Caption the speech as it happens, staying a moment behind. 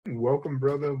Welcome,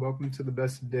 brother. Welcome to the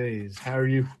best of days. How are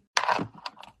you?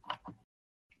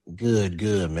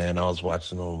 Good, man. I was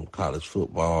watching on college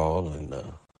football and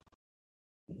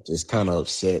just kind of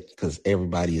upset because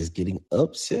everybody is getting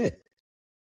upset.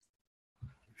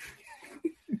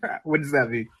 What does that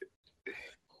mean?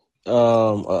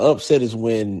 Upset is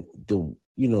when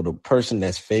the person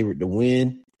that's favored to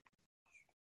win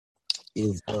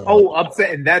is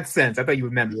upset in that sense. I thought you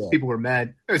meant people were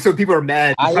mad. So people are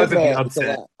mad because of the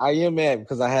upset. I am mad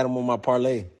because I had them on my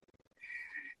parlay.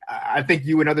 I think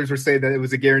you and others were saying that it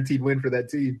was a guaranteed win for that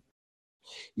team.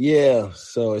 Yeah,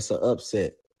 so it's an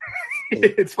upset.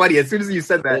 It's funny. As soon as you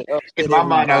said that, in my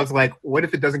mind, I was like, what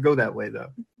if it doesn't go that way, though?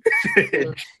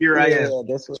 Here I am. Yeah,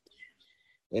 that's what.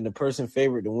 And the person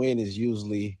favored to win is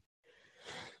usually,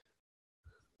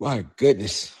 my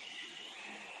goodness.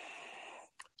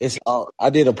 It's all.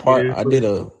 I did a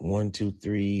 1, 2,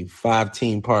 3, 5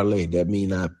 team parlay. That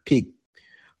means I picked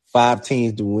 5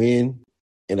 teams to win,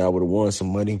 and I would have won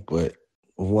some money, but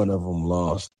one of them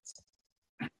lost.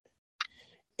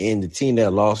 And the team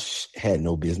that lost had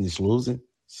no business losing.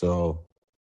 So,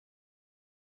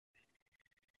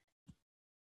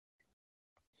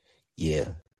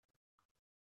 yeah.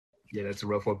 Yeah, that's a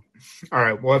rough one. All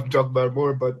right, we'll have to talk about it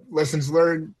more, but lessons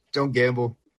learned, don't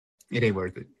gamble. It ain't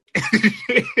worth it.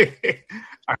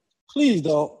 Please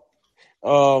don't.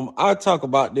 I talk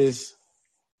about this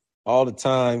all the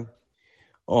time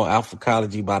on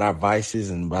Alphacology about our vices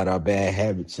and about our bad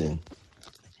habits, and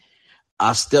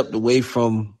I stepped away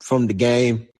from the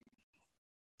game,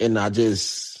 and I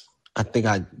think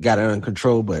I got it under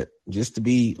control, but just to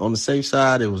be on the safe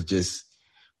side, it was just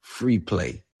free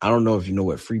play. I don't know if you know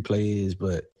what free play is,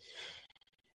 but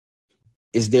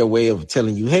it's their way of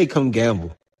telling you, hey, come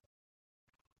gamble.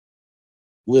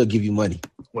 We'll give you money.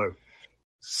 Word.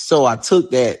 So I took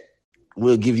that,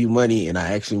 we'll give you money, and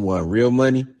I actually won real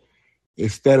money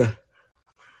instead of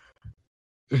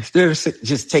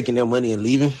just taking their money and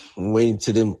leaving and waiting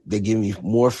to them, they give me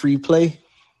more free play.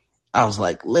 I was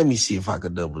like, let me see if I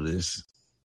could double this.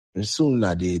 And as soon as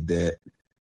I did that,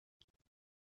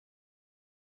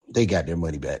 they got their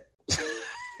money back.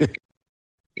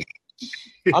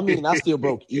 I mean, I still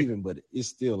broke even, but it's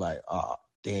still like, oh,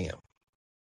 damn.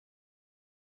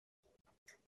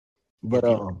 But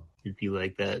if you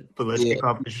like that, but let's kick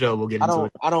off the show. We'll get into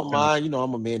it. I don't mind. You know,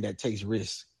 I'm a man that takes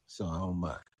risks, so I don't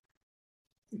mind.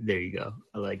 There you go.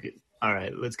 I like it. All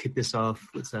right, let's kick this off.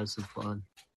 Let's have some fun.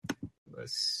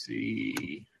 Let's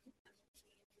see.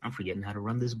 I'm forgetting how to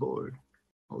run this board.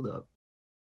 Hold up.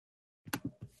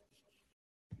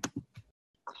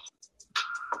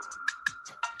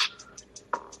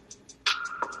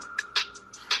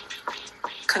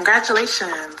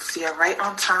 Congratulations. You're right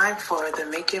on time for the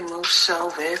Make It Move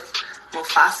show with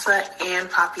Mufasa and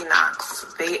Poppy Knox.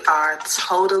 They are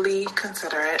totally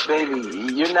considerate. Baby,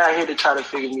 you're not here to try to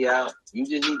figure me out. You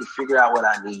just need to figure out what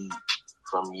I need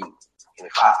from you. And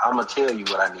if I'm going to tell you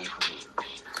what I need from you.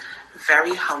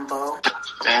 Very humble.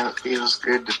 Damn, it feels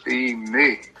good to be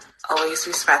me. Always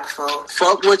respectful.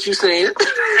 Fuck what you saying.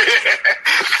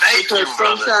 Thank you,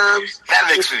 brother. Sometimes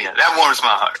that warms my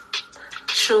heart.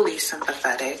 Truly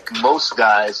sympathetic. Most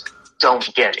guys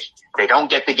don't get it. They don't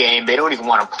get the game. They don't even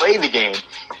want to play the game.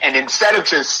 And instead of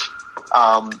just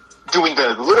doing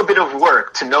the little bit of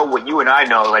work to know what you and I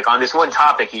know, like on this one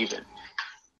topic even,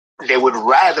 they would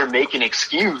rather make an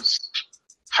excuse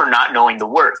for not knowing the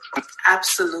work.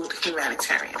 Absolute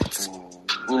humanitarians.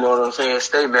 You know what I'm saying?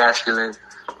 Stay masculine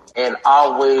and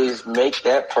always make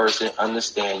that person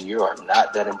understand you are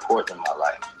not that important in my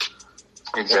life.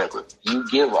 Exactly. You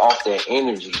give off that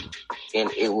energy, and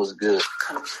it was good.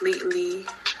 Completely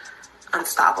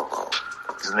unstoppable.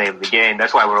 It's the name of the game.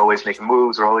 That's why we're always making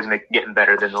moves. We're always getting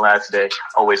better than the last day.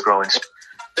 Always growing.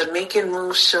 The Making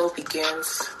Moves show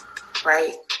begins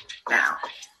right now.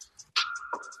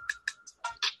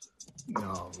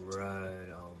 All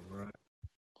right. All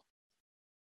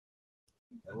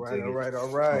right.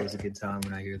 Always a good time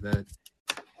when I hear that.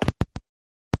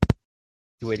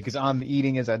 Wait, because I'm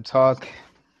eating as I talk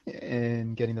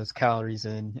and getting those calories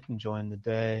in, enjoying the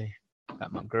day.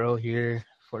 Got my girl here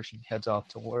before she heads off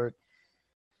to work.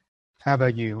 How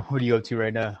about you? What are you up to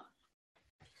right now?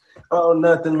 Oh,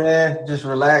 nothing, man. Just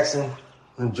relaxing,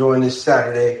 enjoying this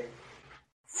Saturday.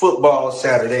 Football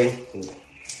Saturday.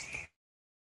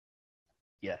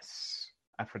 Yes,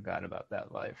 I forgot about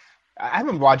that life. I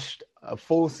haven't watched a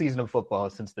full season of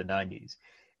football since the 90s.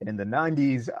 And in the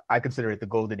 90s, I consider it the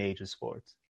golden age of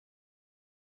sports.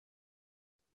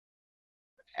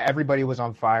 Everybody was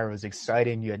on fire. It was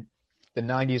exciting. You had the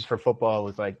 90s for football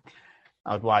was like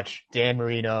I would watch Dan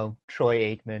Marino, Troy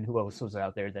Aikman. Who else was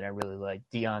out there that I really liked?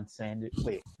 Deion Sanders.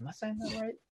 Wait, am I saying that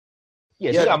right?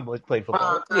 Yeah, Deion played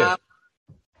football. Yeah.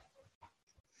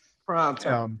 Prime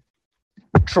time.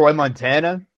 Troy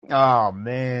Montana. Oh,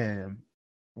 man.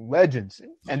 Legends.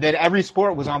 And then every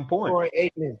sport was on point. Troy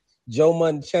Aikman, Joe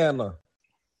Montana.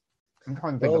 I'm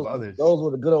trying to think of others. Those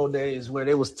were the good old days where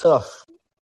they was tough.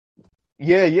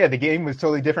 Yeah. The game was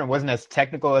totally different. It wasn't as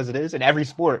technical as it is. In every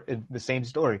sport, the same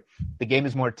story. The game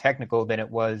is more technical than it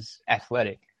was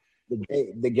athletic.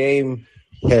 The game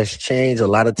has changed. A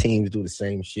lot of teams do the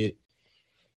same shit.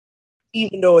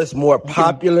 Even though it's more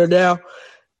popular now,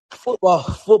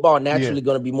 football naturally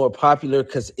going to be more popular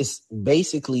because it's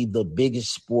basically the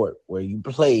biggest sport where you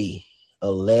play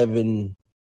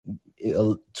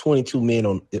 22 men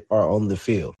are on the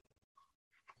field.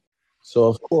 So,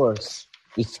 of course,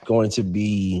 it's going to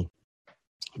be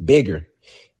bigger.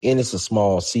 And it's a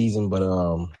small season, but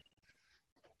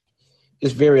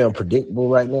it's very unpredictable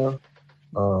right now.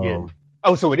 Oh,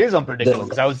 so it is unpredictable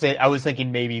because I was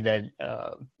thinking maybe that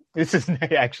this is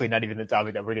actually not even the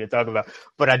topic that we're going to talk about,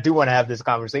 but I do want to have this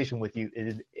conversation with you.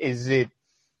 Is it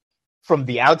from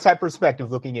the outside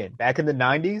perspective looking in? Back in the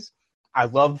 90s, I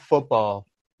loved football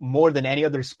more than any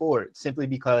other sport simply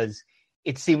because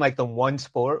it seemed like the one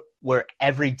sport where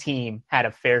every team had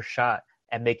a fair shot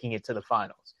at making it to the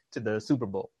finals, to the Super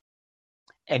Bowl.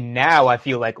 And now I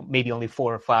feel like maybe only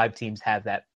 4 or 5 teams have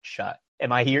that shot.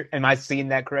 Am I seeing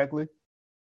that correctly?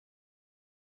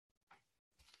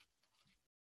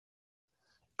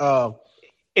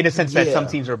 In a sense that some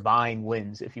teams are buying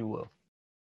wins, if you will.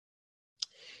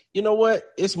 You know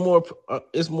what? It's more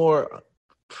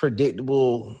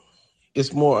predictable.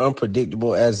 It's more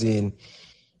unpredictable, as in,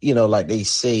 like they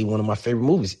say, one of my favorite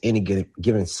movies, Any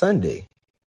Given Sunday,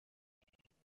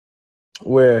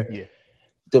 where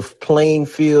the playing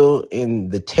field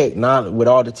and the technology, with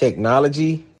all the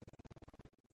technology,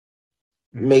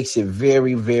 makes it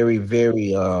very, very,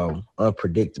 very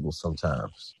unpredictable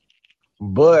sometimes.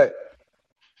 But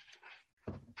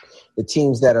the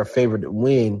teams that are favored to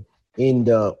win end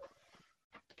up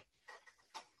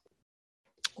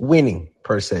winning,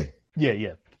 per se.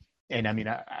 Yeah. And I mean,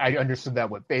 I understood that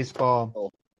with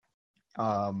baseball.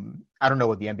 I don't know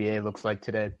what the NBA looks like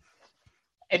today.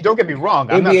 And don't get me wrong,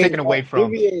 I'm not taking away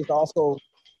from... NBA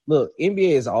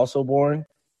is also boring.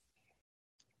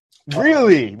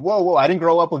 Really? Whoa. I didn't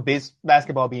grow up with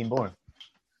basketball being boring.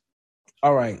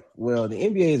 All right. Well, the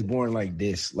NBA is boring like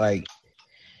this. Like,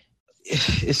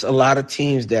 it's a lot of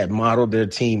teams that model their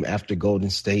team after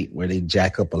Golden State, where they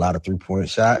jack up a lot of 3-point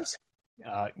shots.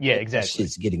 Yeah, exactly. That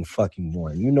shit's getting fucking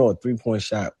boring. A 3-point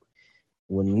shot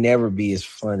will never be as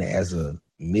fun as a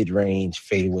mid-range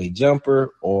fadeaway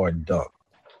jumper or a dunk.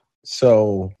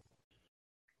 So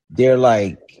they're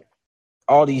like,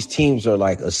 all these teams are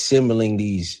like assembling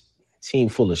these team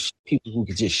full of people who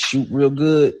can just shoot real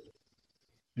good.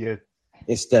 Yeah.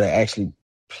 Instead of actually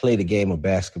play the game of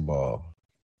basketball.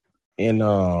 And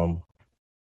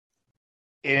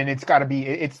it's got to be,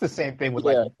 it's the same thing with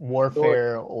like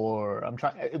warfare, or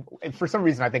for some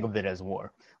reason I think of it as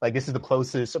war. Like, this is the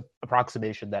closest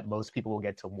approximation that most people will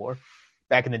get to war.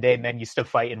 Back in the day, men used to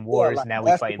fight in wars. Like, now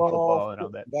we fight in football and all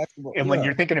that. And when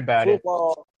you're thinking about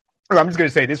football, I'm just going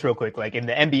to say this real quick. Like, in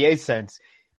the NBA sense,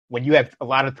 when you have a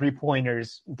lot of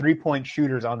 3-point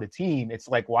shooters on the team, it's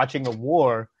like watching a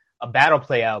war, a battle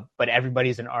play out, but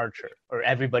everybody's an archer or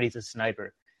everybody's a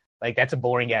sniper. Like, that's a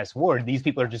boring ass war. These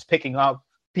people are just picking up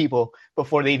people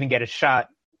before they even get a shot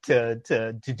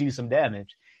to do some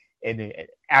damage. And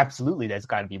absolutely, that's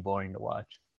got to be boring to watch.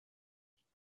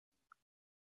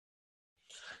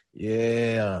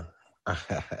 Yeah.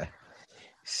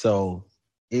 So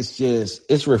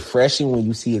it's refreshing when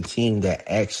you see a team that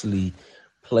actually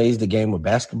plays the game of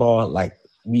basketball. Like,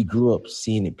 we grew up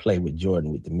seeing it play with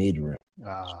Jordan with the mid-range.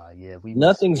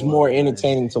 Nothing's more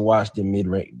entertaining to watch than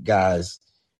mid-range guys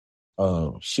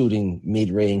shooting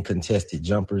mid-range contested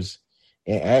jumpers.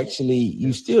 And actually,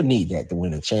 you still need that to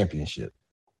win a championship.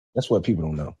 That's what people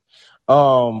don't know.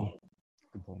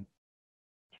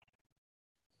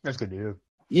 That's good to hear.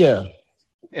 Yeah.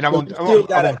 And I won't push it too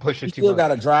much. You still got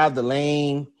to drive the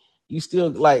lane. You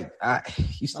still got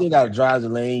to drive the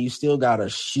lane. You still got to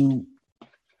shoot.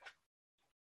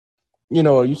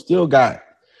 You still got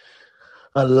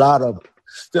a lot of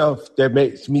stuff that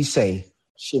makes me say,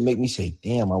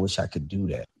 damn, I wish I could do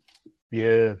that.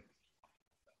 Yeah.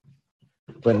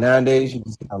 But nowadays, you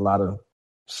just got a lot of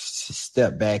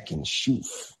step back and shoot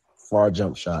far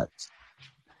jump shots.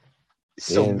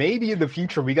 So maybe in the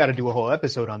future, we got to do a whole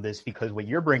episode on this, because what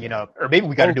you're bringing up, or maybe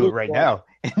we got to do it right now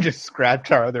and just scratch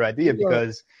our other idea,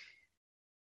 because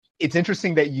it's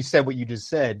interesting that you said what you just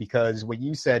said, because what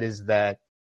you said is that,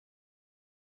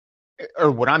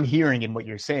 or what I'm hearing and what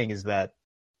you're saying is that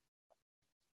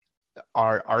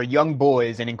our young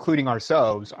boys, and including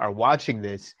ourselves, are watching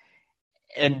this,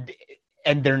 and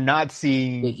they're not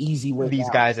seeing The easy way these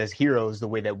out. guys as heroes the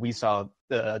way that we saw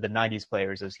the 90s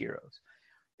players as heroes.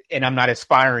 And I'm not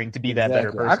aspiring to be that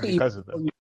better person because of them.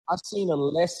 I've seen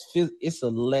it's a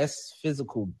less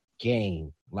physical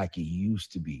game like it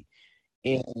used to be.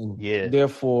 And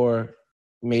therefore,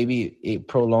 maybe it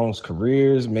prolongs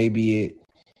careers. Maybe it.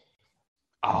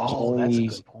 Oh, that's a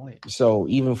good point. So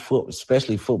even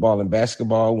especially football and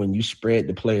basketball, when you spread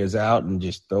the players out and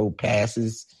just throw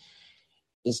passes,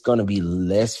 it's going to be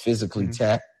less physically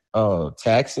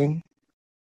taxing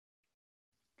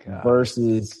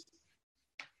versus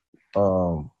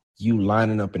you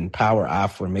lining up in power I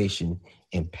formation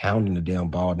and pounding the damn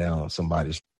ball down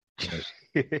somebody's.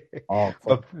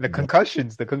 But the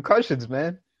concussions,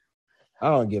 man. I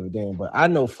don't give a damn, but I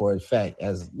know for a fact,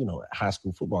 as a high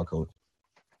school football coach,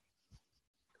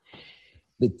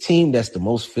 the team that's the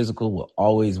most physical will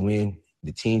always win.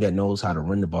 The team that knows how to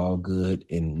run the ball good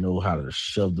and know how to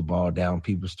shove the ball down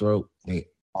people's throat, they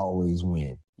always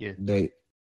win. Yeah.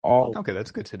 Okay, that's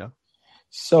good to know.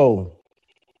 So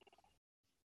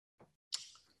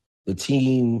the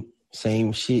team,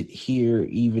 same shit here,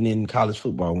 even in college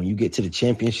football. When you get to the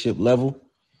championship level,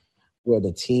 where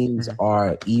the teams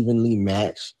are evenly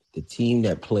matched, the team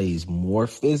that plays more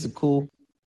physical,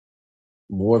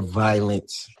 more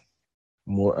violent,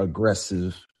 more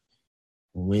aggressive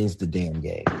wins the damn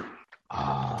game.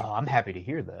 I'm happy to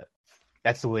hear that.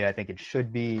 That's the way I think it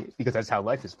should be, because that's how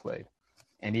life is played.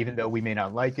 And even though we may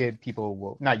not like it, people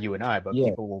will, not you and I, but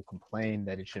people will complain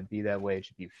that it shouldn't be that way. It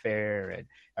should be fair and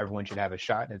everyone should have a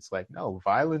shot. And it's like, no,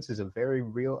 violence is a very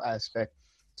real aspect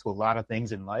to a lot of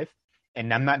things in life.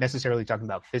 And I'm not necessarily talking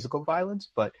about physical violence,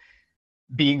 but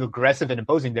being aggressive and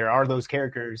imposing. There are those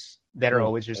characters that are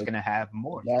always just going to have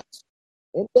more.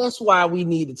 That's why we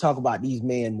need to talk about these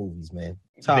man movies, man.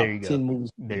 Top there you go. 10 movies.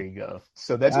 There you go.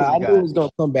 So that's what I knew it was gonna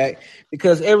come back,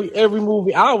 because every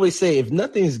movie, I always say, if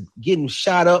nothing's getting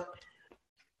shot up,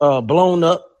 blown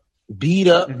up, beat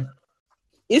up,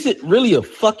 is it really a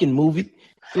fucking movie?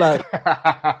 Like,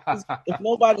 if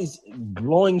nobody's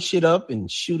blowing shit up and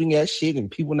shooting at shit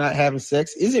and people not having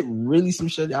sex, is it really some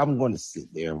shit? I'm going to sit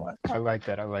there and watch. I like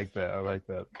that.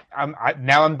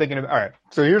 Now I'm thinking of, all right,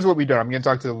 so here's what we do. I'm going to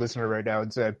talk to the listener right now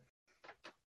and say,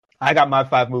 I got my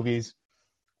 5 movies.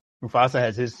 Mufasa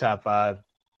has his top 5.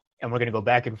 And we're going to go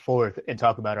back and forth and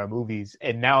talk about our movies.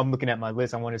 And now I'm looking at my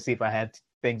list. I want to see if I have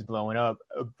things blowing up,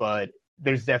 but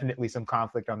there's definitely some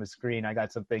conflict on the screen. I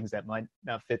got some things that might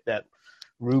not fit that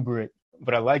rubric,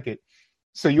 but I like it.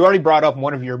 So you already brought up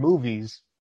one of your movies.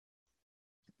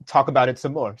 Talk about it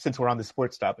some more, since we're on the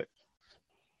sports topic.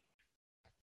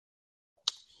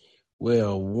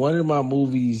 Well, one of my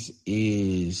movies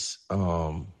is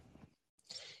in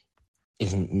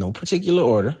no particular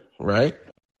order, right?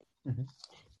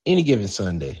 Any Given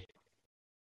Sunday.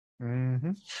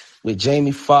 With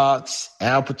Jamie Foxx,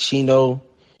 Al Pacino.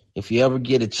 If you ever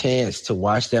get a chance to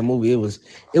watch that movie, it was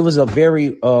a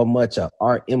very much a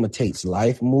art imitates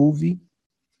life movie.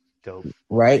 Dope.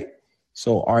 Right?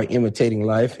 So art imitating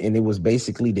life, and it was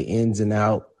basically the ins and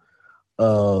out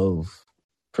of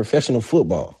professional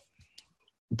football.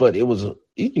 But it was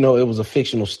it was a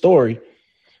fictional story,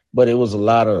 but it was a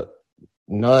lot of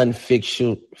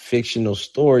fictional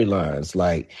storylines,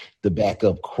 like the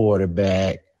backup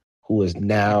quarterback who is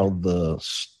now the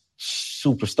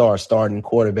superstar starting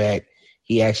quarterback.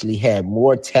 He actually had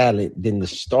more talent than the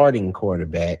starting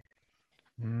quarterback,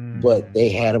 but they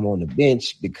had him on the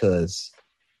bench because,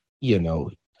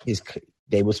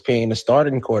 they was paying the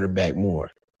starting quarterback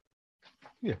more.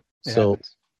 Yeah. So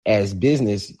as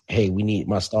business, hey, we need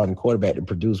my starting quarterback to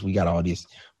produce. We got all this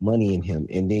money in him.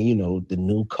 And then, the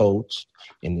new coach.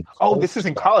 This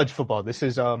isn't college football. This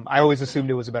is, I always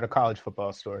assumed it was about a college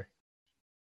football story.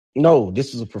 No,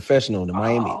 this was a professional. The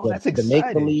the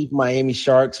make-believe Miami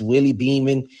Sharks, Willie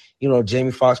Beeman.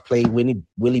 Jamie Foxx played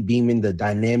Willie Beeman, the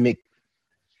dynamic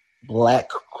black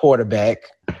quarterback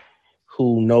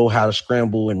who know how to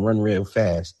scramble and run real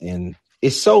fast. And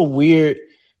it's so weird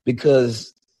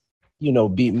because,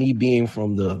 me being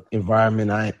from the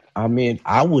environment I'm in,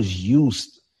 I was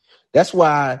used. That's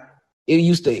why it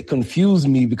used to confuse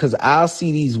me, because I'll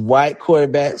see these white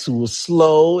quarterbacks who were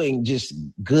slow and just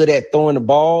good at throwing the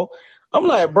ball. I'm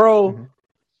like, bro,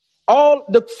 all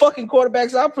the fucking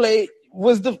quarterbacks I played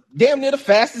was the damn near the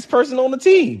fastest person on the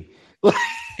team.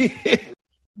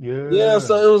 Yeah.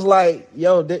 So it was like,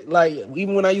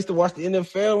 even when I used to watch the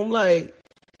NFL, I'm like,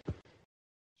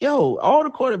 all the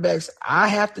quarterbacks I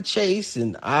have to chase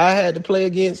and I had to play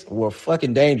against were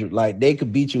fucking dangerous. Like they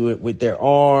could beat you with their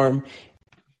arm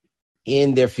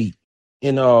and their feet.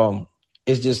 And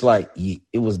it's just like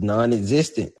it was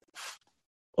non-existent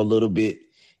a little bit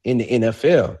in the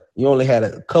NFL. You only had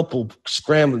a couple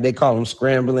scrambling, they call them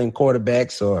scrambling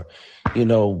quarterbacks, or,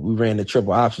 we ran the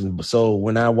triple options. So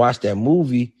when I watched that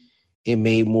movie, it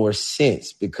made more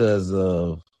sense because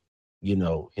of,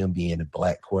 him being a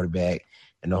black quarterback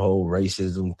and the whole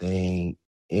racism thing.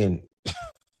 And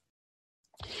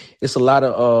it's a lot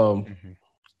of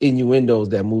innuendos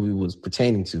that movie was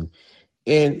pertaining to.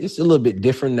 And it's a little bit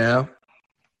different now.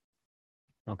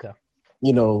 Okay.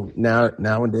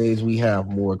 Nowadays we have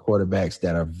more quarterbacks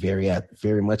that are very,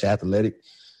 very much athletic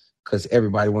because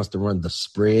everybody wants to run the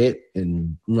spread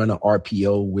and run an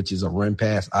RPO, which is a run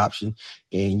pass option.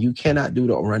 And you cannot do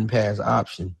the run pass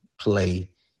option play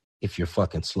if you're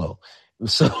fucking slow.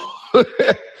 So,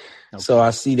 So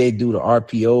I see they do the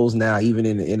RPOs now, even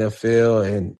in the NFL.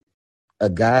 And a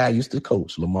guy I used to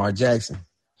coach, Lamar Jackson,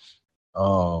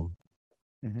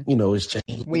 is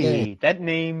changing. Wait, that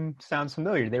name sounds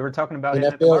familiar. They were talking about NFL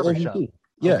him at the barbershop. MVP.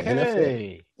 Yeah,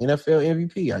 okay. NFL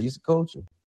MVP. I used to coach him.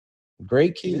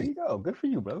 Great kid. There you go. Good for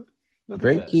you, bro.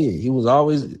 Great kid. He was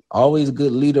always a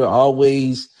good leader.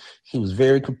 He was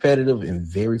very competitive and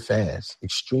very fast,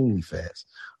 extremely fast.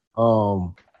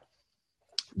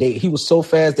 He was so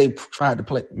fast they tried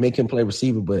to make him play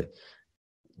receiver, but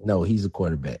no, he's a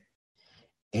quarterback.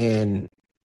 And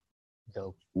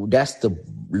that's the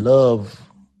love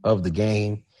of the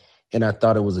game. And I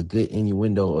thought it was a good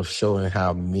innuendo of showing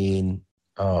how men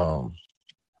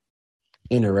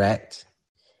interact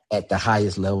at the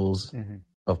highest levels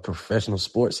of professional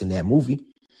sports in that movie.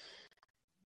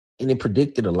 And it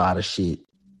predicted a lot of shit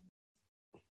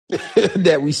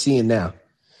that we seeing now.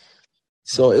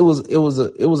 So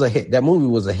that movie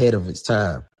was ahead of its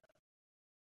time.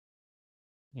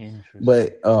 Interesting.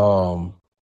 But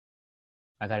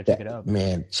I gotta check it out.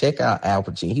 Man, check out Al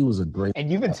Pacino. He was a great.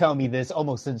 And you've been telling me this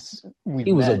almost since we.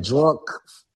 He was a drunk.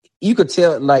 You could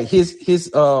tell, like his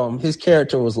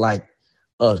character was like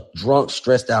a drunk,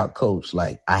 stressed out coach.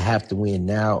 Like, I have to win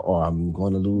now, or I'm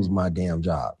going to lose my damn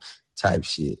job, type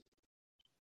shit.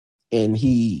 And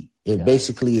it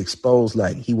basically exposed,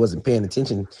 like, he wasn't paying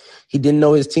attention. He didn't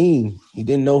know his team. He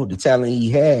didn't know the talent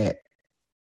he had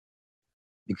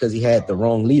because he had the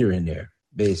wrong leader in there,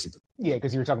 basically. Yeah,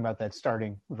 because you were talking about that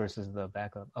starting versus the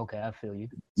backup. Okay, I feel you.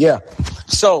 Yeah.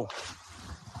 So,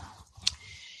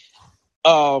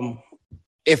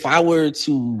 if I were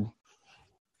to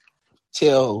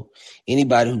tell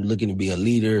anybody who's looking to be a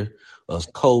leader, a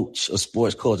coach, a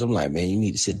sports coach, I'm like, man, you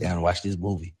need to sit down and watch this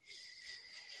movie.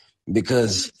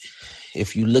 Because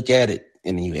if you look at it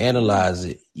and you analyze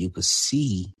it, you could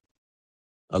see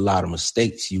a lot of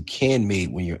mistakes you can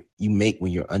make when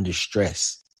you're under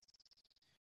stress.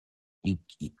 You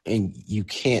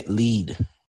can't lead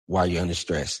while you're under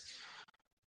stress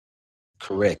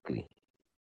correctly.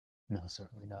 No,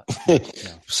 certainly not. No.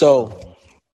 So,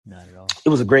 not at all. It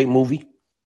was a great movie.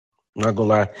 I'm not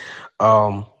gonna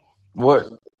lie.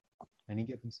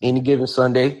 Any given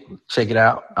Sunday, check it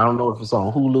out. I don't know if it's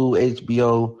on Hulu,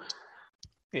 HBO.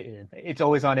 It's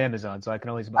always on Amazon, so I can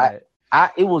always buy it.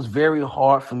 It was very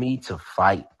hard for me to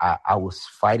fight. I was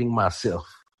fighting myself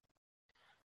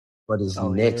for this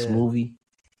next movie.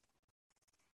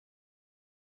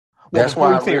 Well, that's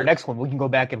why. Say your next one, we can go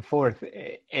back and forth.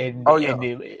 And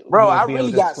bro, I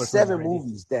really got 7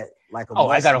 movies that like.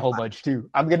 I got a whole bunch too.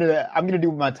 I'm gonna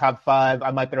do my top 5.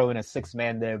 I might throw in a 6th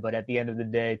man there, but at the end of the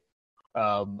day,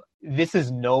 this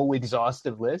is no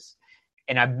exhaustive list,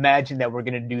 and I imagine that we're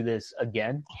gonna do this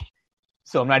again.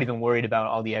 So I'm not even worried about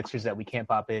all the extras that we can't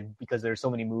pop in because there are so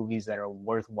many movies that are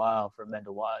worthwhile for men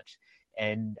to watch.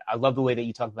 And I love the way that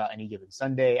you talk about Any Given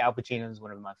Sunday. Al Pacino is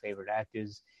one of my favorite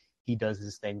actors. He does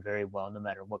this thing very well, no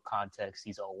matter what context.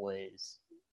 He's always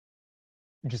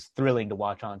just thrilling to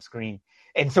watch on screen.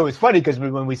 And so it's funny because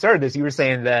when we started this, you were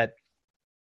saying that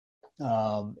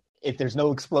if there's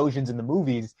no explosions in the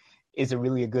movies, is it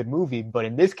really a good movie? But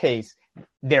in this case,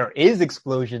 there is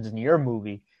explosions in your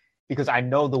movie because I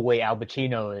know the way Al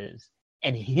Pacino is.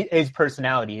 And his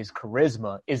personality, his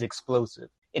charisma is explosive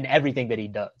in everything that he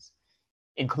does,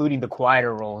 including the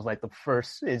quieter roles. Like the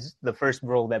first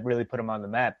role that really put him on the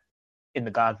map in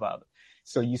The Godfather.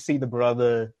 So you see the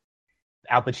brother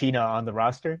Al Pacino on the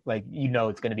roster, like,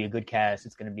 it's going to be a good cast.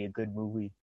 It's going to be a good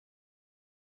movie.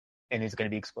 And it's going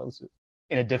to be explosive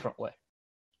in a different way.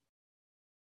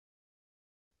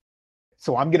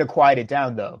 So I'm going to quiet it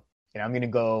down, though. And I'm going to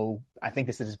go, I think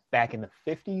this is back in the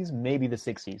 50s, maybe the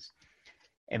 60s.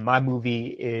 And my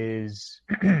movie is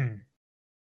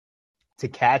To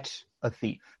Catch a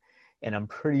Thief. And I'm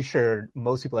pretty sure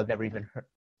most people have never even heard.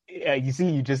 You see,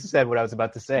 you just said what I was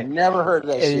about to say. Never heard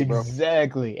of that shit, bro.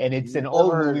 Exactly. And it's an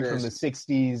old movie from the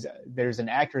 60s. There's an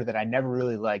actor that I never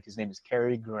really liked. His name is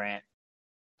Cary Grant.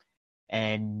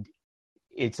 And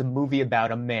it's a movie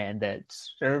about a man that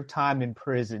served time in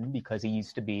prison because he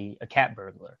used to be a cat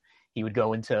burglar. He would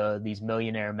go into these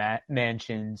millionaire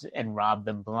mansions and rob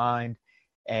them blind.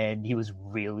 And he was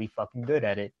really fucking good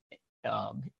at it.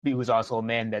 He was also a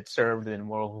man that served in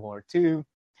World War II.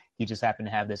 He just happened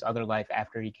to have this other life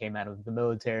after he came out of the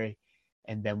military.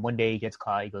 And then one day he gets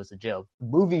caught, he goes to jail. The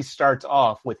movie starts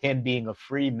off with him being a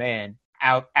free man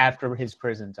out after his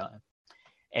prison time.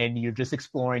 And you're just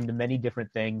exploring the many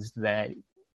different things that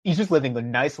he's just living a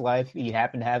nice life. He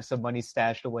happened to have some money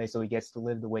stashed away, so he gets to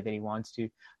live the way that he wants to.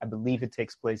 I believe it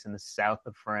takes place in the south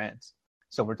of France.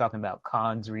 So we're talking about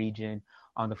Cannes region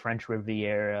on the French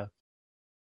Riviera.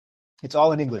 It's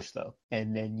all in English, though.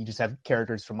 And then you just have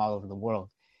characters from all over the world.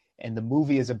 And the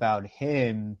movie is about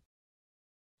him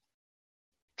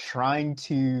trying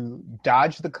to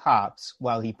dodge the cops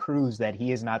while he proves that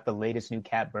he is not the latest new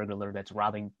cat burglar that's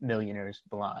robbing millionaires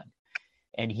blind.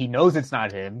 And he knows it's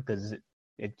not him because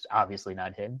it's obviously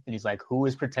not him. And he's like, who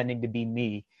is pretending to be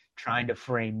me, trying to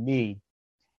frame me?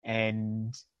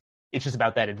 And it's just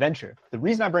about that adventure. The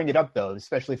reason I bring it up, though,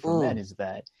 especially for men, is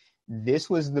that this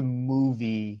was the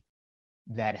movie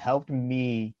that helped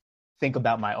me think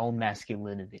about my own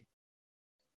masculinity.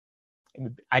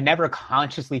 I never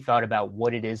consciously thought about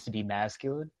what it is to be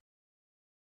masculine.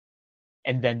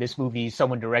 And then this movie,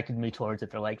 someone directed me towards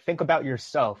it. They're like, think about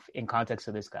yourself in context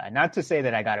of this guy. Not to say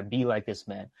that I got to be like this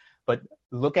man, but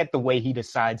look at the way he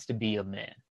decides to be a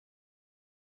man.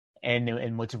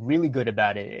 And what's really good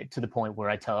about it, to the point where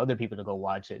I tell other people to go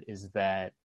watch it, is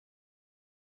that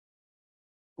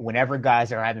whenever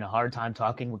guys are having a hard time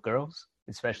talking with girls,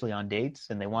 especially on dates,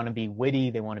 and they want to be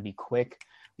witty, they want to be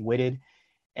quick-witted,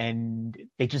 and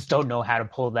they just don't know how to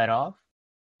pull that off,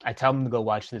 I tell them to go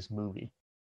watch this movie.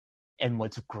 And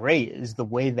what's great is the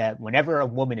way that whenever a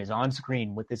woman is on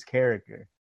screen with this character,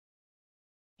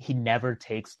 he never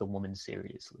takes the woman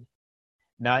seriously.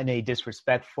 Not in a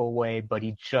disrespectful way, but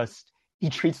he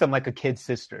treats them like a kid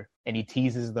sister, and he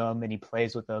teases them and he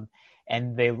plays with them,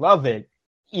 and they love it.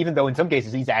 Even though in some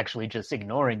cases he's actually just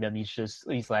ignoring them.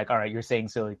 He's like, all right, you're saying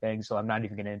silly things, so I'm not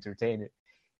even going to entertain it.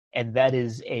 And that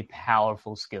is a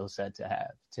powerful skill set to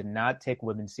have, to not take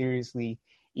women seriously,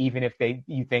 even if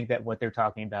you think that what they're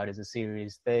talking about is a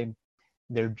serious thing.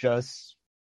 They're just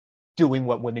doing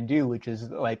what women do, which is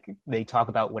like they talk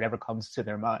about whatever comes to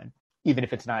their mind, even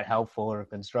if it's not helpful or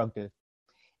constructive.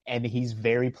 And he's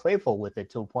very playful with it,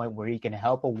 to a point where he can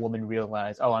help a woman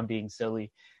realize, oh, I'm being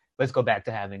silly. Let's go back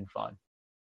to having fun.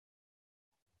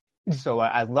 So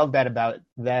I love that about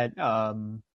that,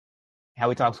 how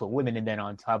he talks with women. And then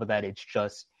on top of that, it's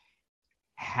just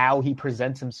how he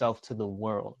presents himself to the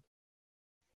world.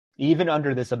 Even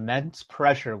under this immense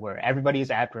pressure where everybody is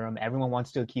after him, everyone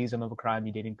wants to accuse him of a crime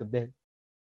he didn't commit,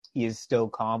 he is still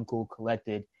calm, cool,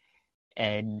 collected.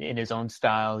 And in his own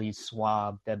style, he's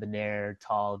suave, debonair,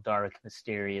 tall, dark,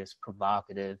 mysterious,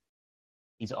 provocative.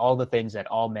 He's all the things that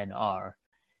all men are.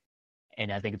 And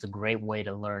I think it's a great way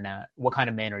to learn out what kind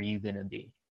of man are you going to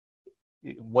be?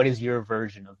 What is your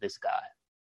version of this guy?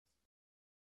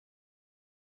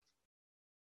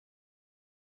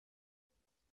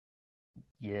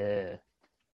 Yeah.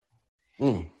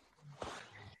 To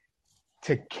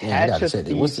Catch a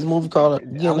Thief. What's this movie called?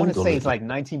 I want to say it's like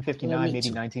 1959, maybe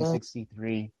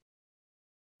 1963.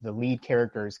 The lead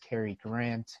character is Cary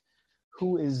Grant.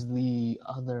 Who is the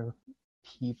other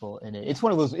people in it? It's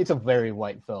one of those, it's a very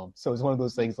white film. So it's one of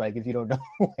those things, like, if you don't know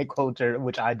white culture,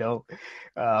 which I don't,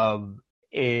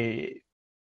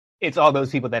 it's all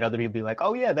those people that other people be like,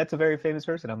 oh yeah, that's a very famous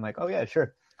person. I'm like, oh yeah,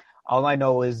 sure. All I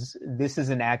know is this is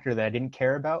an actor that I didn't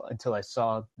care about until I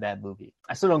saw that movie.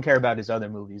 I still don't care about his other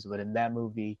movies, but in that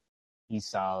movie, he's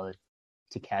solid.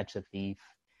 To Catch a Thief.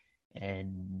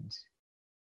 And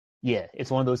yeah, it's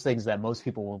one of those things that most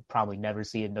people will probably never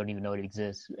see and don't even know it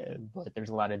exists, but there's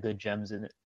a lot of good gems in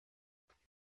it.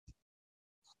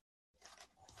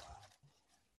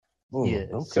 Ooh, yeah,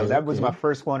 okay, so that was my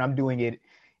first one. I'm doing it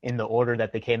in the order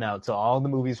that they came out. So all the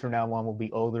movies from now on will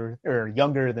be older or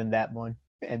younger than that one,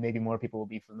 and maybe more people will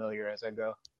be familiar as I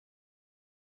go.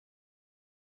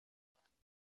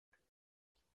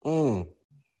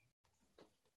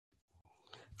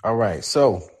 All right,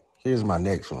 so here's my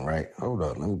next one, right? Hold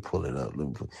on, let me pull it up.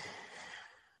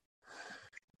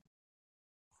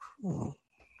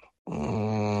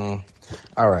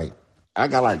 All right, I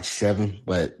got like 7,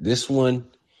 but this one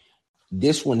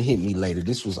this one hit me later.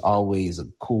 This was always a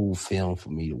cool film for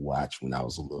me to watch when I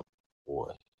was a little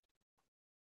boy.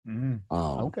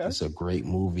 Okay. It's a great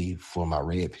movie for my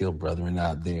red pill brethren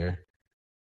out there.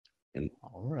 And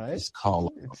all right, it's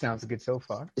called. It sounds good so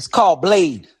far. It's called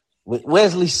Blade with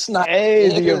Wesley Snipes.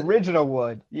 Hey, the original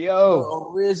one, yo. The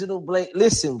original Blade.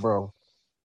 Listen, bro.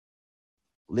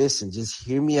 Listen, just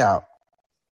hear me out.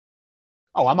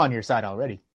 Oh, I'm on your side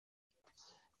already.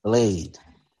 Blade.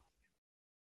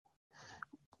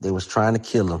 They was trying to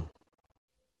kill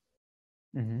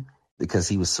him because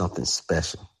he was something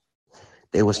special.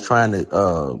 They was trying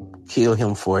to kill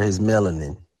him for his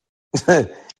melanin. In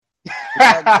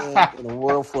a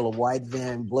world full of white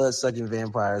blood-sucking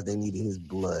vampires, they needed his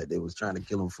blood. They was trying to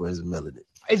kill him for his melanin.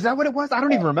 Is that what it was? I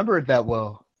don't even remember it that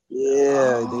well.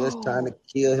 Yeah, they was trying to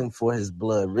kill him for his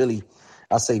blood. Really,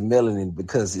 I say melanin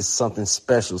because it's something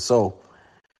special. So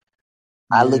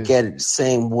I look at it the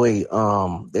same way.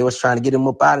 They was trying to get him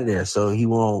up out of there so he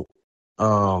won't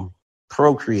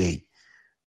procreate.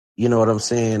 You know what I'm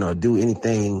saying? Or do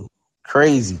anything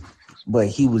crazy. But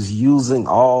he was using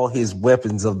all his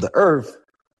weapons of the earth,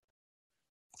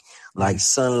 like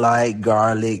sunlight,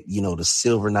 garlic, the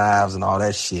silver knives and all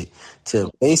that shit, to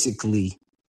basically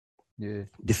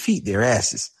defeat their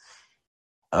asses.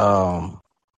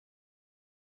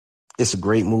 It's a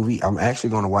great movie. I'm actually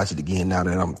going to watch it again now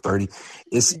that I'm 30.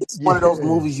 It's one of those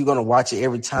movies you're going to watch it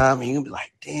every time and you'll be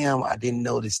like, damn, I didn't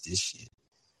notice this shit.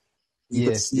 You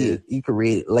can see it. You can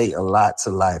relate a lot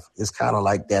to life. It's kind of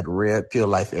like that red pill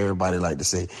life. Everybody like to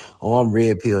say, "Oh, I'm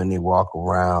red pill," and they walk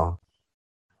around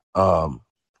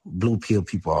blue pill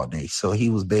people all day. So he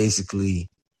was basically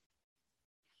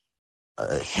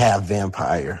a half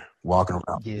vampire walking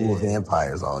around full of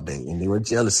vampires all day, and they were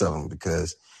jealous of him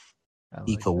because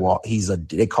he could walk.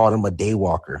 They called him a day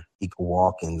walker. He could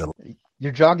walk in the.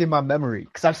 You're jogging my memory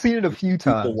because I've seen it a few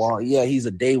times. He's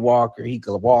a day walker. He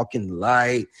could walk in the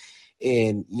light.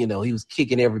 And, he was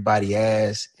kicking everybody's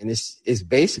ass. And it's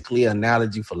basically an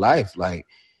analogy for life. Like,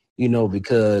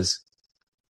 because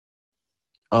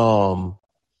how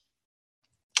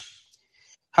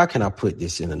can I put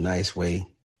this in a nice way?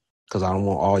 Because I don't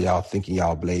want all y'all thinking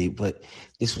y'all Blade, but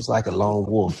this was like a lone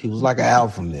wolf. He was like an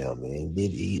alpha male, man.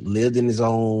 He lived in his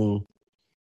own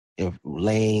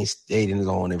lane, stayed in his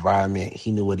own environment.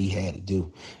 He knew what he had to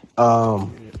do.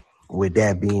 With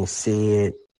that being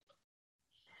said,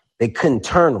 they couldn't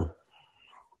turn him,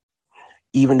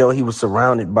 even though he was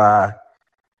surrounded by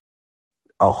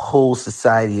a whole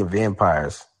society of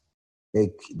vampires. They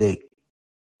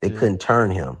couldn't turn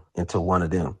him into one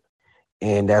of them.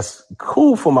 And that's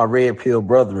cool for my red pill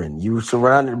brethren. You were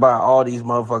surrounded by all these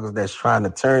motherfuckers that's trying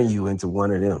to turn you into one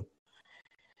of them.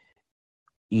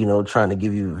 Trying to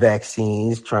give you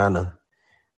vaccines, trying to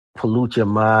pollute your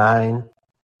mind.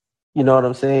 You know what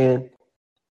I'm saying?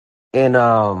 And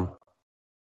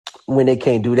when they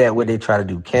can't do that, what they try to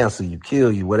do, cancel you,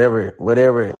 kill you, whatever,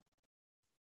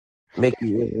 make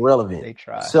you irrelevant. They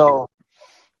try. So,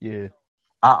 I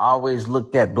always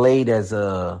looked at Blade as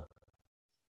a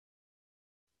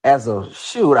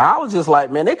shoot. I was just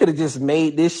like, man, they could have just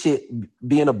made this shit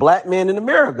being a black man in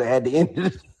America at the end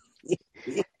of the.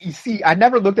 You see, I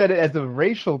never looked at it as a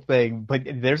racial thing, but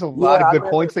there's a lot of good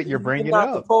points that you're bringing up.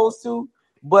 Not supposed to,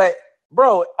 but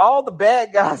bro, all the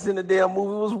bad guys in the damn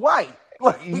movie was white.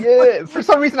 For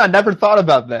some reason I never thought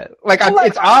about that.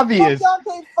 It's obvious. Y'all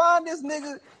can't find this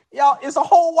nigga. Y'all, it's a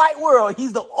whole white world.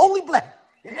 He's the only black.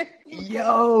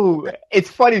 Yo, it's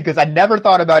funny because I never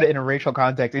thought about it in a racial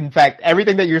context. In fact,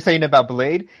 everything that you're saying about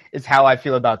Blade is how I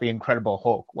feel about the Incredible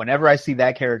Hulk. Whenever I see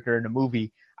that character in a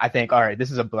movie, I think, all right,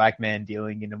 this is a black man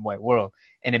dealing in a white world,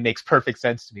 and it makes perfect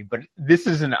sense to me. But this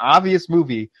is an obvious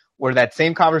movie where that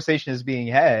same conversation is being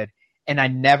had, and I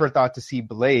never thought to see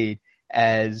Blade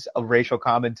as a racial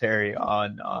commentary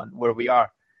on where we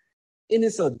are. And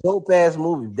it's a dope ass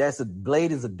movie.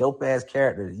 Blade is a dope ass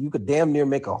character. You could damn near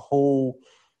make a whole.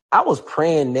 I was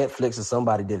praying Netflix or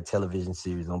somebody did a television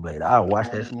series on Blade. I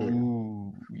watched that shit.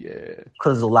 Ooh, yeah.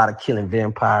 Because there's a lot of killing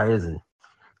vampires and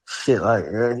shit like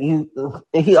that.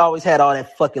 He always had all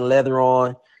that fucking leather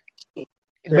on.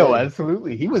 No,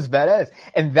 absolutely. He was badass.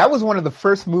 And that was one of the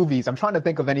first movies. I'm trying to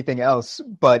think of anything else,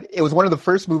 but it was one of the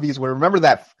first movies where, remember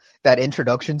that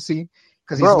introduction scene?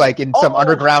 Because he's in some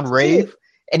underground rave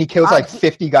and he kills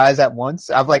 50 guys at once.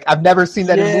 I've never seen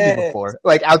that in a movie before.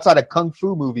 Outside of Kung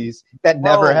Fu movies, that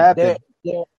never happened.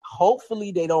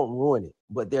 Hopefully they don't ruin it,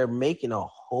 but they're making a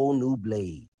whole new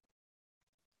Blade.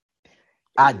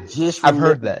 I've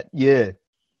heard that. Yeah.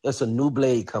 There's a new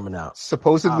Blade coming out.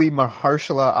 Supposedly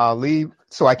Mahershala Ali,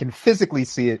 so I can physically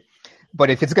see it. But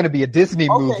if it's going to be a Disney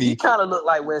movie, he kind of looked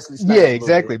like Wesley Snipes. Yeah,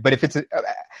 exactly. But if it's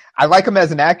I like him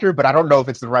as an actor, but I don't know if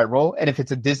it's the right role. And if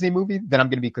it's a Disney movie, then I'm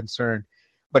going to be concerned.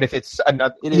 But if it's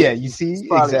another,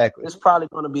 exactly. It's probably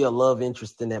going to be a love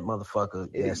interest in that motherfucker.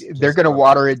 They're going to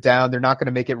water it down. They're not going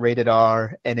to make it rated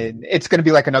R, and it's going to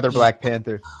be like another Black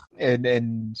Panther.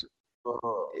 And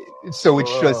so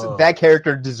it's just that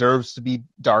character deserves to be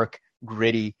dark,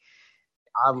 gritty.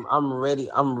 I'm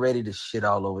ready to shit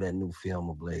all over that new film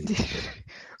of Blade.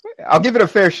 I'll give it a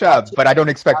fair shot, but I don't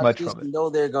expect much from it. You know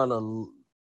they're gonna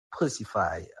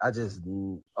pussify it.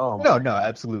 No,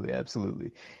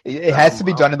 absolutely. It has to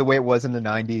be done in the way it was in the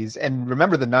 90s. And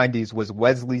remember, the 90s was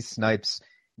Wesley Snipes.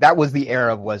 That was the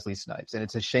era of Wesley Snipes, and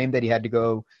it's a shame that he had to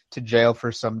go to jail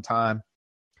for some time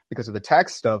because of the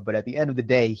tax stuff. But at the end of the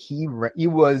day, it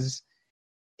was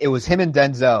him and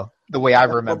Denzel. The way I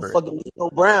remember it. Fucking Nino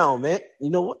Brown, man. You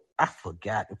know what? I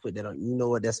forgot to put that on. You know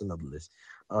what? That's another list.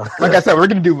 Like I said, we're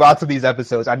going to do lots of these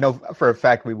episodes. I know for a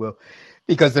fact we will.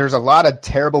 Because there's a lot of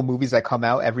terrible movies that come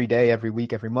out every day, every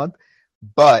week, every month.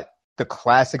 But the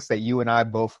classics that you and I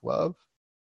both love,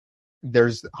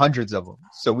 there's hundreds of them.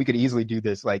 So we could easily do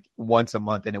this like once a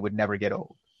month and it would never get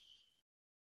old.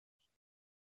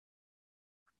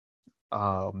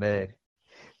 Oh, man.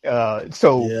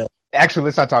 Yeah. Actually,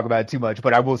 let's not talk about it too much,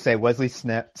 but I will say Wesley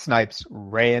Snipes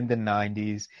ran the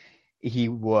 90s. He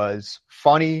was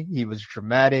funny. He was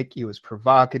dramatic. He was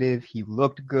provocative. He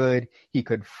looked good. He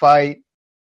could fight.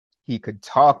 He could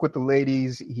talk with the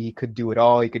ladies. He could do it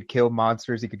all. He could kill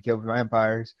monsters. He could kill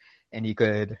vampires. And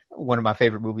one of my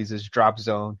favorite movies is Drop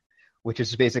Zone, which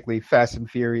is basically Fast and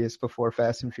Furious before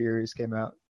Fast and Furious came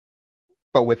out,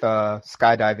 but with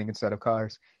skydiving instead of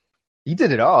cars. He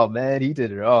did it all, man. He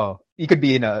did it all. He could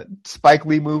be in a Spike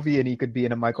Lee movie and he could be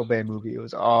in a Michael Bay movie. It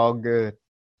was all good.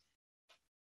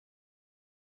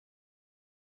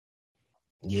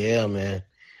 Yeah, man.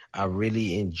 I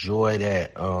really enjoy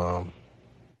that.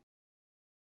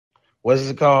 What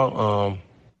is it called?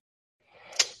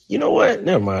 You know what?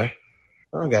 Never mind.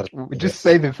 I don't got it. Just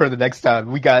save it for the next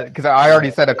time. Because I already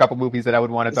said a couple movies that I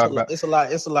would want to talk about. It's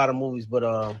a lot of movies, but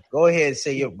go ahead and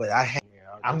say but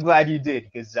I'm glad you did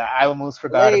because I almost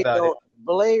forgot about it.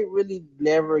 Blade really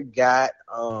never got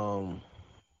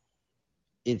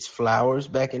its flowers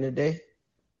back in the day,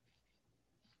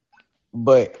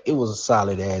 but it was a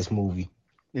solid ass movie.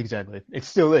 Exactly, it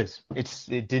still is.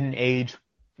 It didn't age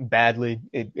badly.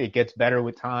 It gets better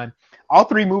with time. All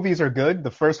three movies are good.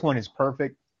 The first one is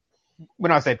perfect.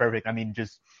 When I say perfect, I mean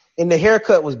just. And the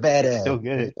haircut was badass. Still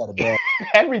good.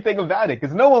 Everything about it,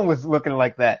 because no one was looking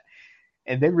like that.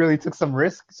 And they really took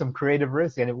some creative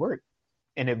risk, and it worked.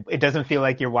 And it doesn't feel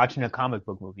like you're watching a comic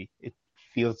book movie. It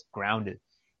feels grounded.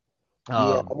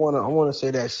 I wanna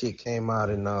say that shit came out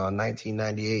in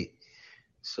 1998.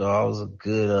 So I was a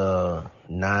good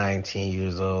 9-10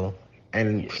 years old.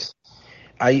 And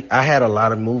I had a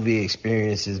lot of movie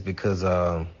experiences because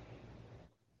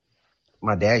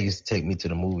my dad used to take me to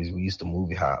the movies. We used to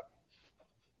movie hop.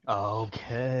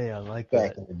 Okay, I like that.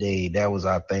 Back in the day, that was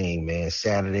our thing, man.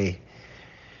 Saturday,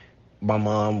 my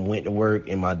mom went to work,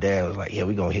 and my dad was like, "Yeah,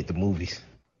 we're gonna hit the movies."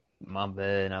 My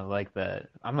bad. I like that.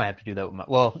 I'm gonna have to do that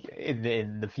with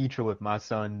in the future with my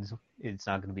sons. It's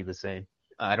not gonna be the same.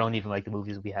 I don't even like the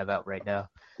movies we have out right now.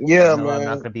 Yeah, man. I'm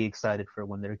not gonna be excited for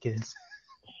when they're kids.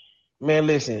 Man,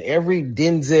 listen. Every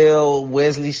Denzel,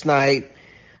 Wesley Snipes,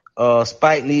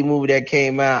 Spike Lee movie that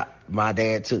came out, my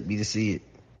dad took me to see it.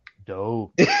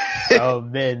 Dope. Oh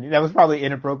man, that was probably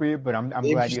inappropriate, but I'm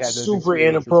glad you had those super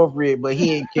inappropriate, but he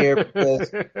didn't care because.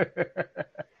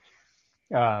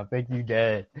 Thank you,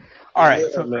 Dad. All right,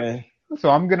 so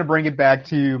I'm gonna bring it back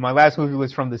to my last movie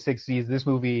was from the 60s. This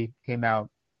movie came out,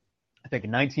 I think,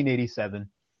 in 1987,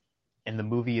 and the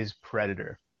movie is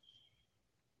Predator.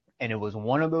 And it was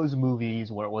one of those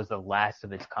movies where it was the last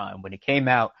of its kind. When it came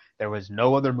out, there was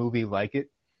no other movie like it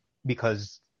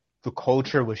because the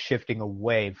culture was shifting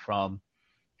away from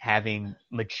having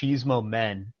machismo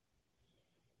men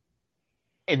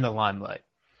in the limelight.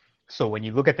 So when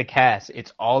you look at the cast,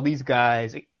 it's all these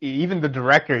guys. Even the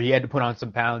director, he had to put on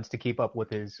some pounds to keep up with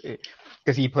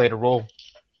because he played a role.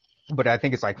 But I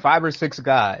think it's like 5 or 6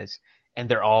 guys, and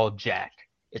they're all jacked.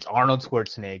 It's Arnold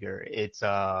Schwarzenegger. It's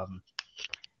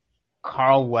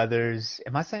Carl Weathers.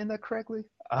 Am I saying that correctly?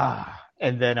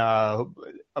 And then a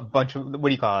bunch of, what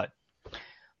do you call it?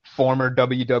 Former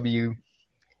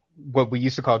what we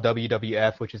used to call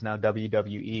WWF, which is now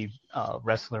WWE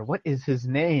wrestler. What is his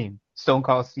name? Stone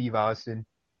Cold Steve Austin.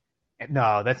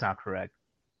 No, that's not correct.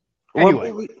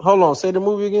 Anyway, hold on. Say the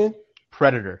movie again.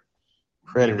 Predator.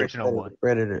 The original one.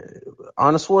 Predator.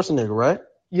 Arnold Schwarzenegger, right?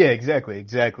 Yeah, exactly.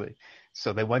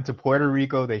 So they went to Puerto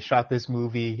Rico, they shot this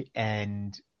movie,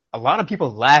 and a lot of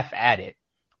people laugh at it,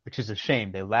 which is a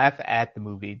shame. They laugh at the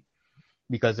movie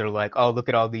because they're like, oh, look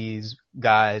at all these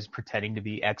guys pretending to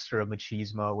be extra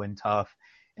machismo and tough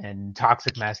and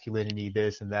toxic masculinity,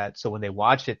 this and that. So when they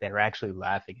watch it, they're actually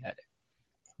laughing at it.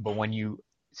 But when you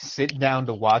sit down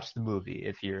to watch the movie,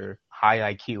 if you're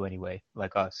high IQ anyway,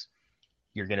 like us,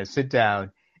 you're going to sit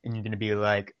down and you're going to be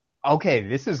like, okay,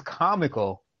 this is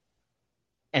comical.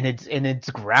 And it's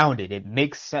grounded. It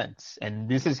makes sense. And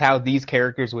this is how these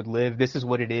characters would live. This is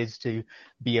what it is to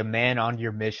be a man on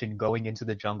your mission, going into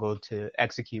the jungle to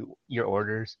execute your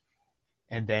orders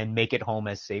and then make it home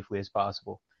as safely as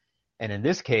possible. And in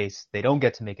this case, they don't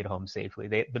get to make it home safely.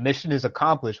 The mission is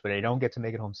accomplished, but they don't get to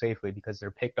make it home safely because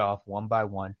they're picked off one by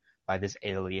one by this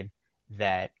alien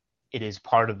that it is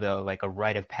part of the, like, a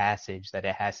rite of passage that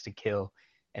it has to kill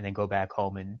and then go back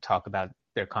home and talk about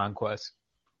their conquest.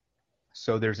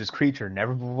 So there's this creature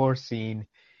never before seen,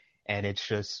 and it's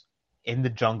just in the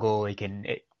jungle.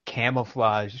 It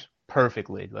camouflage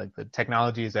perfectly. Like, the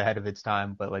technology is ahead of its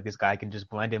time, but like, this guy can just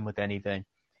blend in with anything.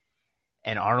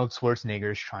 And Arnold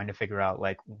Schwarzenegger is trying to figure out,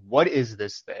 like, what is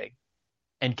this thing,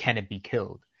 and can it be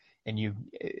killed?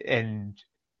 And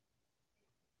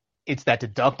it's that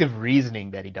deductive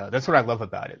reasoning that he does. That's what I love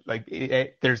about it. Like,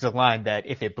 there's a line that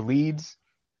if it bleeds,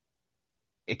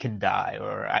 it can die,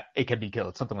 or it can be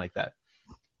killed, something like that.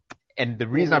 And the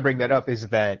reason I bring that up is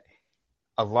that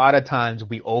a lot of times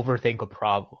we overthink a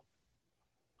problem.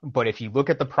 But if you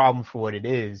look at the problem for what it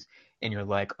is, and you're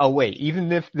like, oh, wait,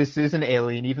 even if this is an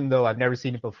alien, even though I've never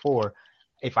seen it before,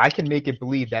 if I can make it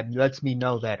believe, that lets me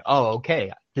know that, oh,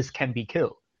 okay, this can be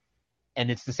killed. And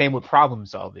it's the same with problem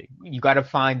solving. You got to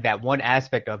find that one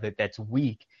aspect of it that's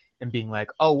weak and being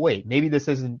like, oh, wait, maybe this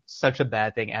isn't such a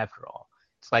bad thing after all.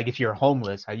 It's like if you're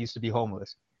homeless. I used to be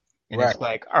homeless. And right. It's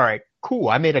like, all right, cool,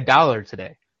 I made $1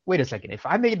 today. Wait a second. If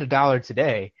I made $1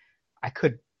 today, I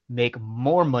could make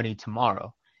more money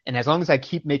tomorrow. And as long as I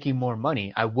keep making more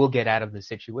money, I will get out of the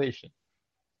situation.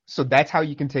 So that's how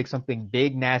you can take something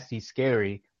big, nasty,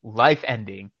 scary,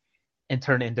 life-ending, and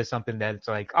turn it into something that's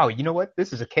like, oh, you know what?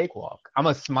 This is a cakewalk. I'm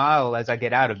going to smile as I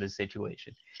get out of this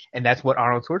situation. And that's what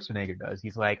Arnold Schwarzenegger does.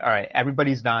 He's like, all right,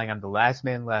 everybody's dying. I'm the last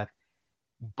man left.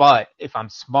 But if I'm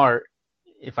smart,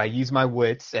 if I use my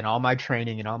wits and all my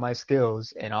training and all my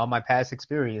skills and all my past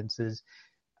experiences,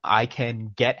 I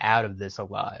can get out of this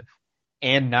alive.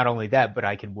 And not only that, but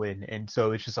I can win. And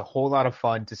so it's just a whole lot of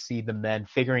fun to see the men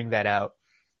figuring that out,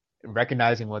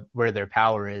 recognizing where their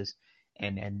power is,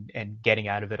 and getting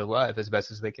out of it alive as best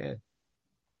as they can.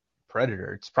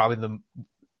 Predator. It's probably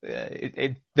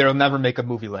they'll never make a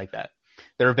movie like that.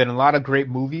 There have been a lot of great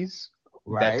movies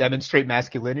that demonstrate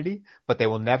masculinity, but they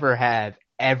will never have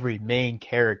every main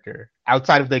character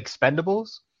outside of the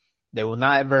Expendables. They will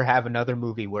not ever have another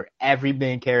movie where every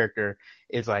main character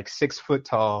is like 6 foot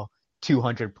tall,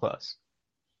 200 plus.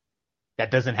 That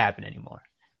doesn't happen anymore.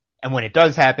 And when it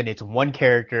does happen, it's one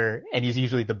character, and he's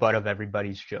usually the butt of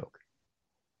everybody's joke.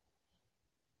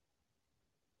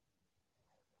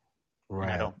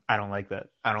 Right. And I don't like that.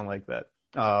 I don't like that.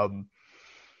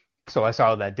 So I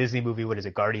saw that Disney movie. What is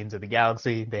it? Guardians of the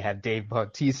Galaxy. They have Dave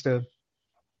Bautista,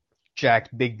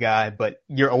 jacked big guy, but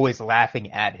you're always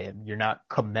laughing at him. You're not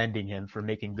commending him for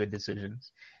making good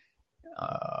decisions.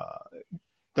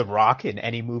 The Rock in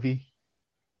any movie.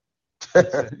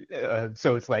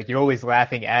 So it's like you're always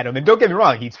laughing at him. And don't get me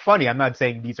wrong, he's funny. I'm not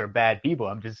saying these are bad people.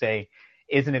 I'm just saying,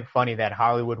 isn't it funny that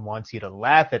Hollywood wants you to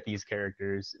laugh at these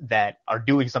characters that are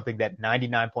doing something that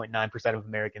 99.9% of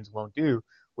Americans won't do,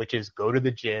 which is go to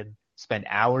the gym, spend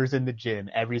hours in the gym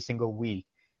every single week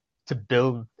to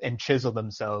build and chisel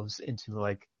themselves into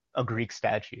like a Greek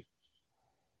statue.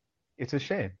 It's a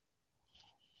shame.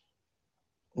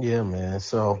 Yeah, man.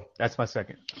 So that's my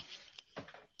second.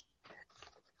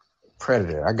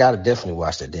 Predator. I gotta definitely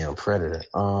watch that damn Predator.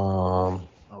 Oh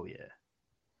yeah.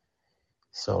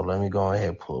 So let me go ahead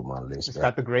and pull my list. It's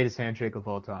got the greatest handshake of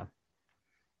all time.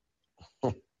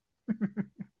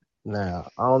 Now,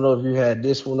 I don't know if you had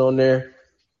this one on there,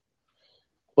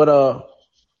 but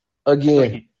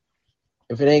again,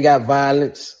 if it ain't got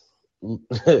violence,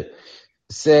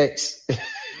 sex, is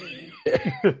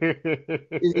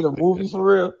it a movie for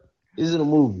real? Is it a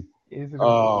movie?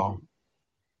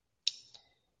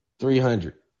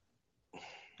 300.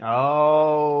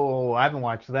 Oh, I haven't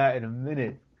watched that in a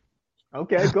minute.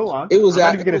 Okay, go on. I'm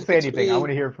not even going to say anything. I want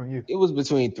to hear it from you. It was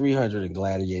between 300 and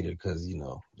Gladiator because, you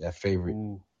know, that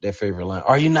favorite line.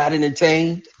 Are you not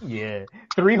entertained? Yeah.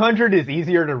 300 is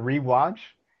easier to rewatch,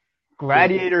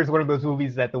 Gladiator is one of those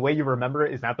movies that the way you remember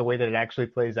it is not the way that it actually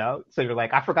plays out. So you're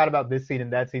like, I forgot about this scene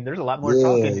and that scene. There's a lot more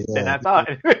talking than I thought.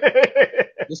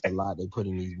 There's a lot they put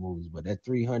in these movies, but that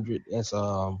 300,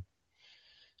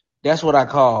 that's what I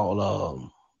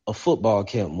call a football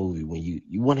camp movie, when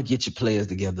you want to get your players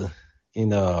together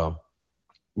and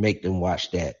make them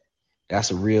watch that.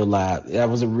 That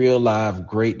was a real live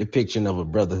great depiction of a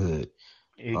brotherhood.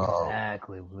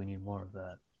 Exactly. We need more of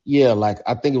that. Yeah, like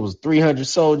I think it was 300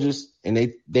 soldiers, and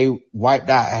they wiped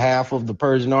out half of the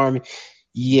Persian army.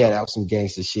 Yeah, that was some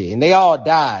gangster shit, and they all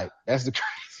died. That's the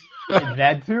crazy.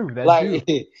 That too. Like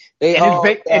too. They and all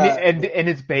it's and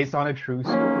it's based on a true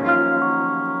story.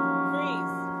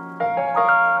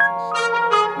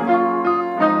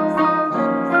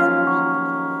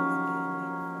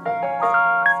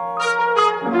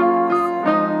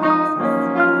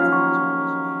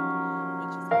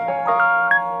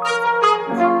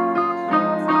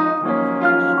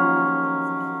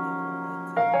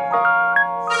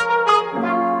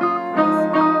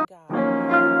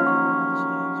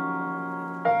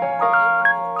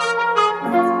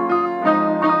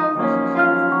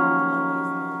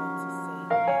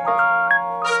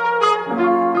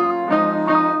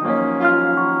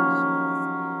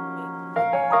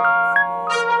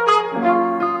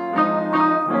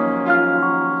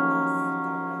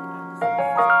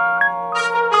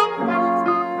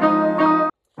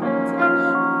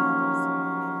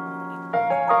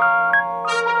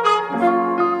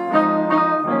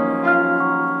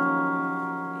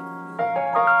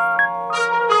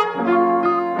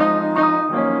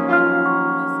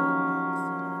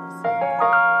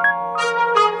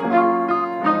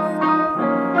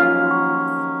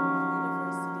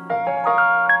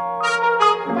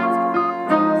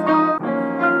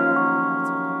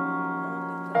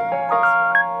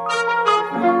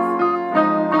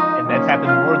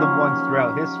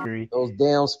 History. Those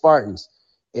damn Spartans.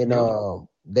 And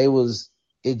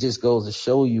it just goes to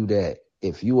show you that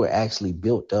if you were actually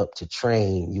built up to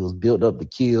train, you was built up to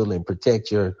kill and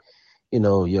protect your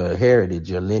heritage,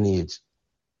 your lineage,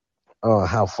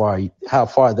 how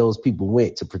far those people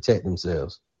went to protect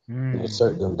themselves and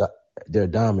assert their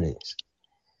dominance.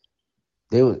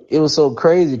 It was so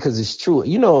crazy because it's true.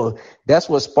 That's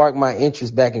what sparked my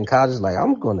interest back in college. Like,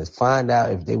 I'm going to find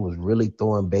out if they was really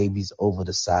throwing babies over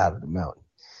the side of the mountain.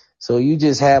 So you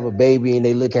just have a baby and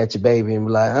they look at your baby and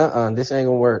be like, this ain't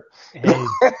gonna work. Hey,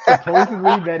 supposedly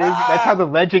that's how the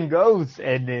legend goes,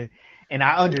 and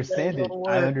I understand it.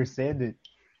 I understand it.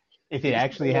 If it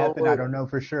actually happened, I don't know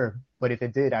for sure, but if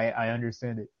it did, I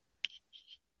understand it.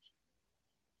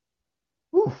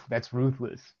 Oof, that's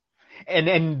ruthless.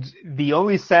 And the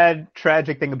only sad,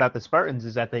 tragic thing about the Spartans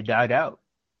is that they died out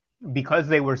because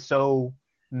they were so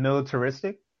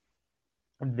militaristic.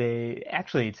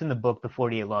 It's in the book, The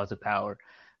 48 Laws of Power.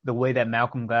 The way that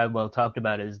Malcolm Gladwell talked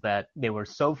about it is that they were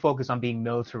so focused on being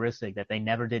militaristic that they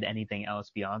never did anything else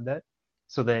beyond that.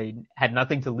 So they had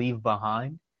nothing to leave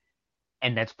behind.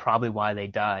 And that's probably why they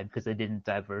died, because they didn't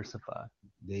diversify.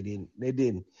 They didn't.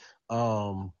 The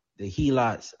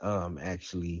Helots,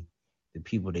 actually, the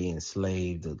people they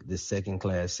enslaved, the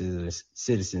second-class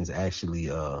citizens actually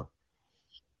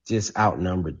just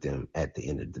outnumbered them at the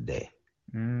end of the day.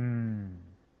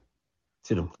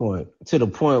 To the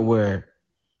point where,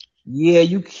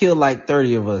 you kill like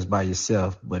 30 of us by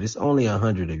yourself, but it's only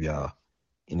 100 of y'all,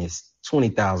 and it's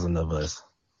 20,000 of us,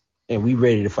 and we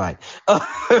ready to fight.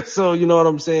 So you know what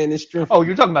I'm saying? It's true. Oh,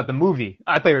 you're talking about the movie.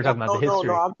 I thought you were talking about the history.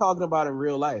 No, I'm talking about in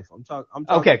real life. I'm talking.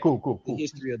 Okay, cool. The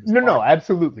history of the No,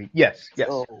 absolutely. Yes.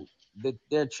 So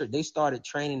they started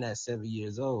training at 7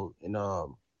 years old, and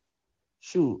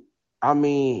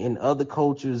in other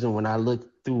cultures, and when I look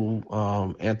through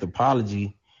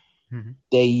anthropology,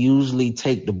 they usually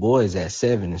take the boys at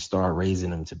 7 and start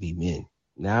raising them to be men.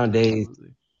 Nowadays,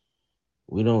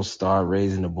 we don't start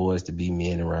raising the boys to be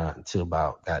men around until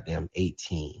about goddamn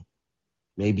 18,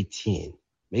 maybe 10,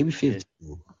 maybe 15.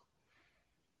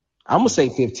 I'm gonna say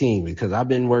 15 because I've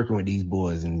been working with these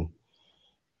boys and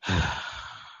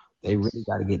they really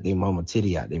got to get their mama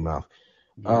titty out their mouth.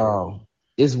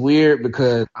 It's weird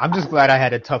because I'm just glad I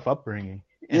had a tough upbringing.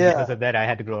 And because of that, I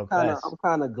had to grow up fast. I'm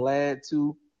kind of glad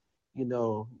too.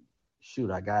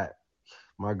 I got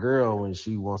my girl when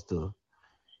she wants to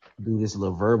do this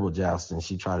little verbal jousting.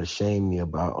 She tried to shame me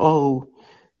about,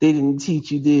 they didn't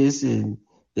teach you this and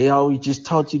they always just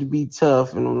taught you to be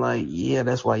tough. And I'm like, yeah,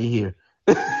 that's why you're here.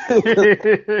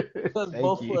 Because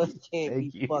both of us can't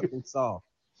be fucking soft.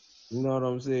 You know what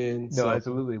I'm saying? No,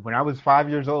 absolutely. When I was 5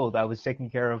 years old, I was taking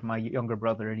care of my younger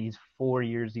brother, and he's 4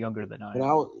 years younger than I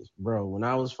am. When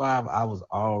I was 5, I was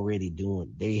already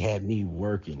doing. They had me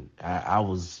working. I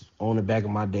was on the back of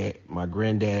my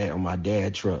granddad, or my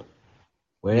dad's truck.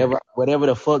 Whatever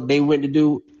the fuck they went to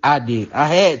do, I did. I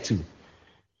had to,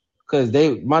 cause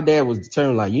my dad was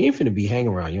determined, like, you ain't finna be hanging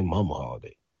around your mama all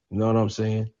day. You know what I'm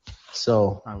saying?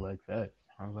 So I like that.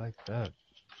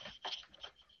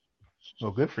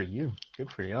 Well, good for you.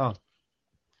 Good for y'all.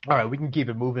 All right, we can keep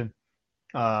it moving.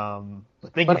 But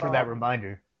thank you for that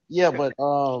reminder. Yeah, but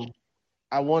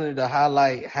I wanted to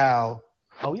highlight how.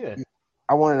 Oh yeah.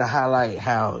 I wanted to highlight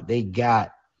how they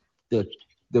got the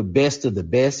best of the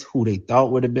best, who they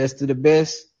thought were the best of the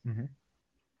best,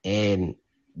 and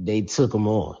they took them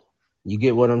on. You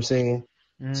get what I'm saying?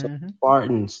 So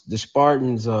the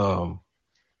Spartans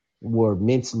were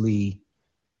mentally,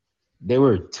 they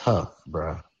were tough,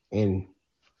 bro. And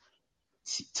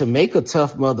to make a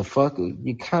tough motherfucker,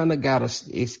 you kind of gotta.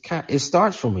 It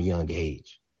starts from a young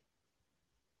age.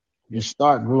 You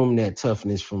start grooming that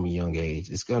toughness from a young age.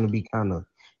 It's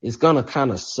gonna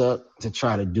kind of suck to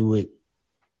try to do it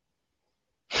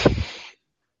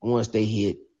once they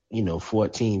hit,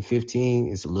 14,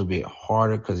 15. It's a little bit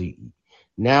harder because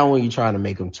now when you try to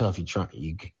make them tough,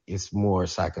 it's more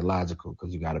psychological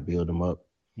because you got to build them up.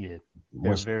 Yeah,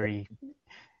 they're very.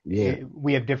 Yeah,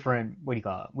 we have different. What do you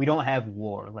call it? We don't have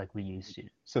war like we used to.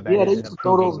 So that they used to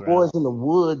throw those boys in the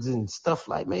woods and stuff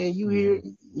like, man,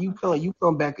 you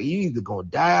come back, you either gonna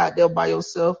die out there by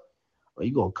yourself or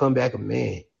you gonna come back a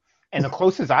man. And the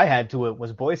closest I had to it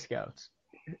was Boy Scouts.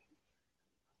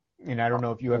 And I don't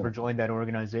know if you ever joined that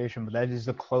organization, but that is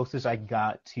the closest I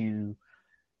got to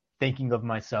thinking of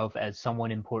myself as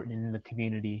someone important in the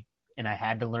community. And I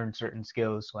had to learn certain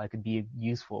skills so I could be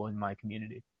useful in my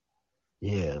community.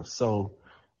 Yeah, so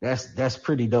that's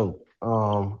pretty dope.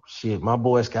 My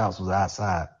Boy Scouts was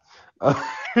outside.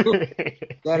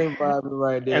 That environment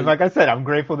right there. And like I said, I'm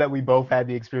grateful that we both had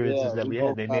the experiences that we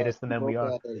had. They made us the men we are.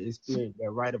 That experience,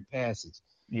 that rite of passage.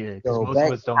 Yeah, because most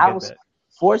of us don't get that.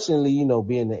 Fortunately,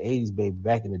 being the 80s baby,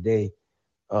 back in the day,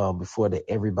 before the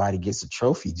everybody gets a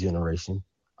trophy generation,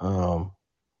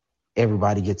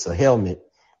 everybody gets a helmet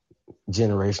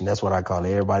generation. That's what I call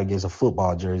it. Everybody gets a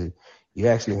football jersey. You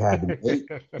actually had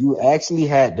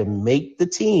to make the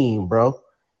team, bro.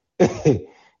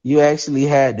 You actually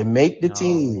had to make the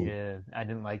team. Yeah, I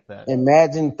didn't like that.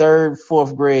 Imagine 3rd,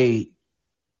 4th grade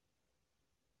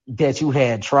that you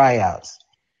had tryouts.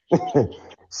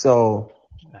 So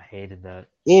I hated that.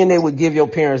 And they would give your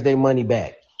parents their money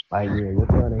back. Like, your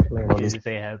son ain't playing on this. It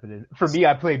ain't happening. For me,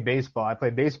 I played baseball. I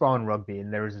played baseball and rugby,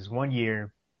 and there was this one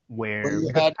year where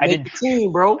I didn't make the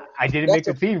team, bro. I didn't make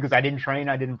the team because I didn't train,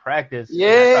 I didn't practice. Yeah,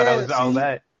 I thought I was all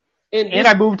that. And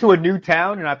I moved to a new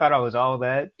town, and I thought I was all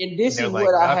that. And this is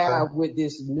what I have with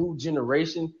this new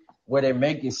generation, where they're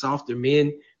making softer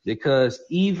men. Because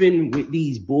even with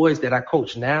these boys that I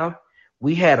coach now,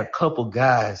 we had a couple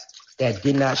guys that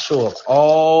did not show up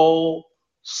all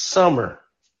summer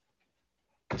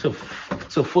to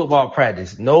football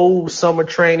practice. No summer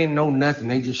training, no nothing.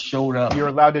 They just showed up. You're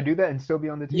allowed to do that and still be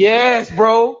on the team? Yes,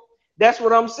 bro. That's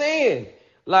what I'm saying.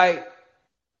 Like,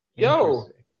 yo,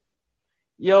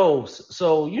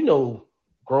 so,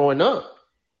 growing up,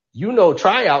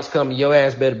 tryouts coming, your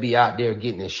ass better be out there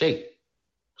getting in shape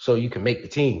so you can make the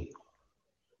team.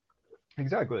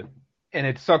 Exactly. And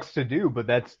it sucks to do, but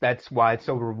that's why it's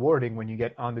so rewarding when you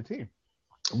get on the team.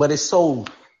 But it's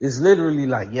literally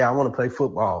like, yeah, I want to play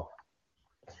football.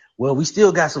 Well, we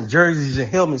still got some jerseys and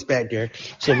helmets back there.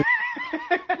 So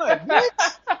like, what?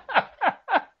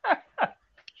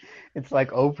 It's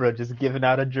like Oprah just giving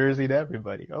out a jersey to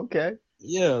everybody. Okay.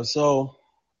 Yeah, so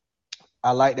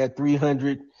I like that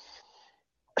 300.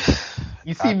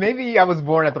 You see, maybe I was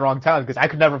born at the wrong time because I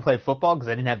could never play football because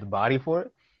I didn't have the body for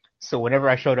it. So whenever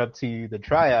I showed up to the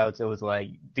tryouts, it was like,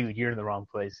 dude, you're in the wrong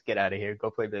place. Get out of here. Go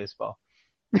play baseball.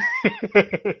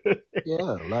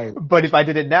 Yeah, but if I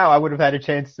did it now, I would have had a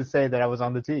chance to say that I was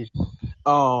on the team.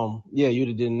 Yeah, you'd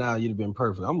have did it now. You'd have been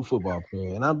perfect. I'm a football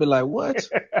player, and I'd be like, what?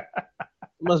 It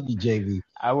must be JV.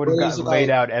 I would have gotten laid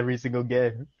out every single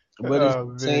game. But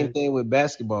it's the same thing with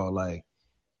basketball. Like,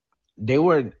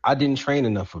 I didn't train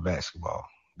enough for basketball.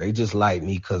 They just liked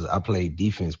me because I played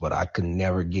defense, but I could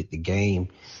never get the game.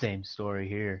 Same story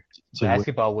here.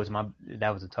 Basketball was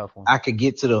that was a tough one. I could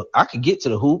get to the hoop. I could get to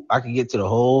the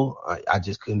hole. I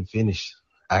just couldn't finish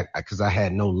because I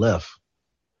had no left.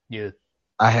 Yeah.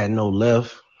 I had no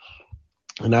left,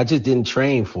 and I just didn't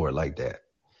train for it like that.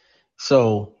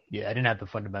 So yeah, I didn't have the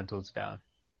fundamentals down.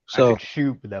 So I could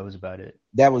shoot, but that was about it.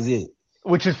 That was it.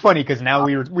 Which is funny because now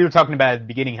we were talking about at the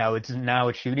beginning how it's now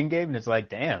a shooting game, and it's like,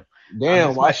 damn,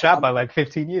 I shot by like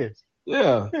 15 years.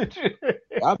 Yeah,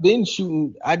 I've been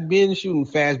shooting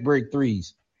fast break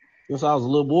threes since I was a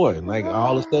little boy. Like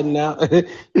all of a sudden now, I could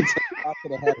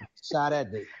have had a shot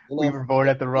at it. We were born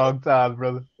at the wrong time,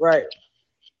 brother. Right.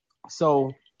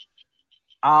 So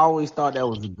I always thought that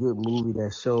was a good movie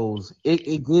that shows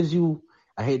it gives you.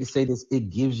 I hate to say this, it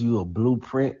gives you a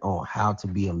blueprint on how to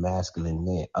be a masculine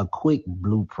man. A quick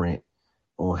blueprint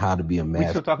on how to be a masculine.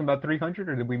 We still talking about 300,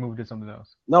 or did we move to something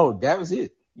else? No, that was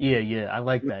it. Yeah, I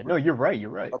like that. No, you're right.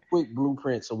 A quick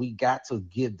blueprint. So we got to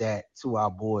give that to our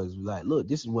boys. We're like, look,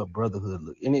 this is what brotherhood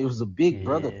look. And it was a big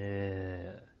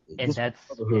brotherhood. Yeah. And that's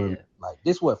brotherhood. Like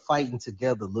this is what fighting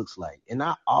together looks like. And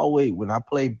I always, when I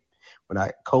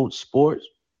coach sports,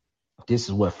 this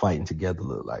is what fighting together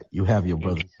look like. You have your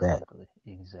brother's back.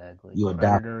 Exactly.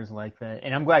 Predators like that.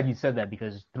 And I'm glad you said that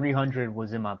because 300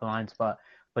 was in my blind spot.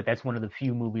 But that's one of the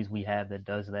few movies we have that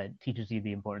does that, teaches you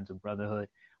the importance of brotherhood,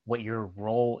 what your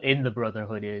role in the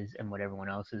brotherhood is, and what everyone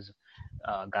else has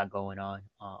got going on.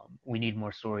 We need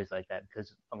more stories like that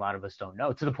because a lot of us don't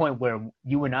know. To the point where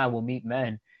you and I will meet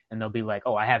men and they'll be like,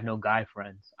 oh, I have no guy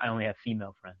friends. I only have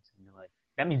female friends. And you're like,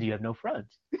 that means you have no friends.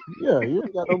 Yeah, you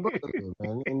ain't got no brotherhood,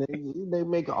 man. And they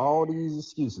make all these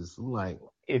excuses. I'm like,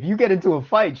 if you get into a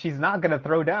fight, she's not going to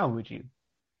throw down with you.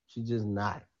 She's just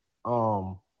not.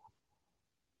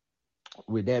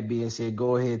 With that being said,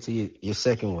 go ahead to your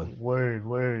second one.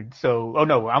 Word. So,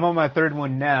 I'm on my third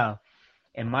one now.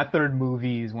 And my third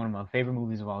movie is one of my favorite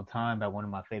movies of all time by one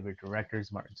of my favorite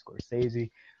directors, Martin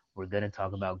Scorsese. We're going to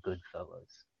talk about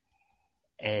Goodfellas.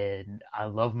 And I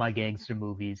love my gangster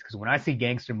movies because when I see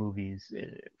gangster movies,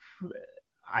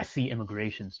 I see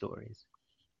immigration stories.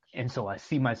 And so I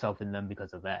see myself in them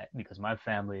because of that. Because my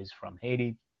family is from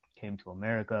Haiti, came to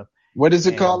America. What is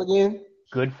it called again?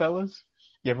 Goodfellas.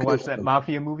 You ever watch that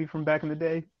mafia movie from back in the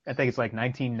day? I think it's like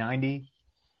 1990.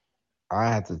 I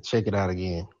have to check it out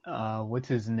again. What's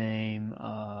his name?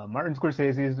 Martin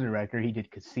Scorsese is the director. He did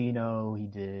Casino. He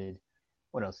did...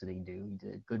 What else did he do? He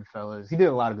did Goodfellas. He did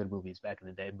a lot of good movies back in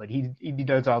the day, but he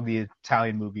does all the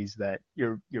Italian movies that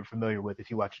you're familiar with if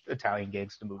you watch Italian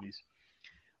gangster movies.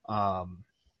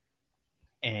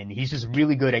 And he's just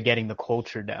really good at getting the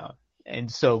culture down.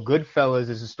 And so Goodfellas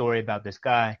is a story about this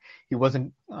guy. He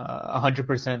wasn't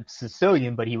 100%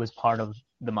 Sicilian, but he was part of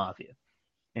the mafia.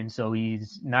 And so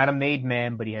he's not a made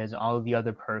man, but he has all of the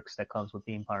other perks that comes with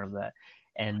being part of that.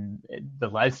 And the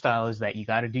lifestyle is that you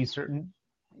got to do certain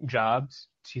jobs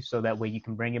so that way you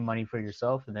can bring in money for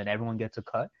yourself, and then everyone gets a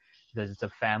cut because it's a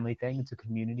family thing, it's a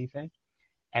community thing.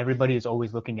 Everybody is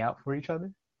always looking out for each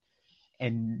other,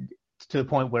 and to the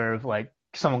point where if like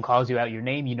someone calls you out your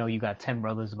name, you know you got 10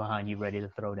 brothers behind you ready to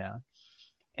throw down.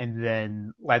 And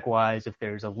then likewise, if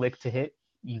there's a lick to hit,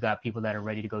 you got people that are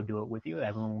ready to go do it with you.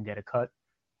 Everyone will get a cut.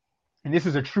 And this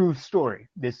is a true story.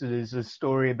 This is a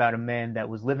story about a man that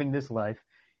was living this life,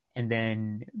 and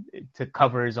then to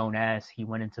cover his own ass, he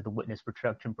went into the witness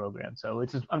protection program. So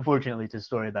unfortunately, it's a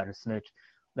story about a snitch.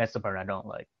 That's the part I don't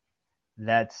like.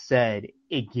 That said,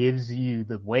 it gives you,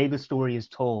 the way the story is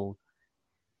told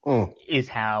is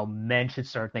how men should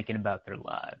start thinking about their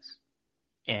lives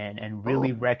and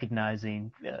really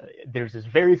recognizing there's this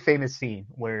very famous scene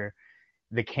where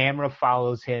the camera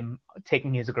follows him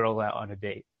taking his girl out on a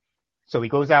date. So he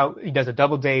goes out, he does a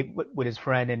double date with his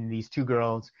friend and these two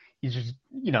girls. He's just,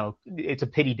 it's a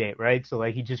pity date, right? So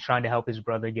like he's just trying to help his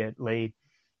brother get laid,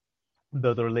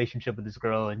 build a relationship with this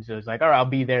girl. And so it's like, all right, I'll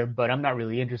be there, but I'm not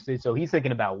really interested. So he's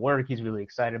thinking about work. He's really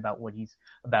excited about what he's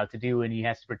about to do. And he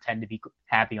has to pretend to be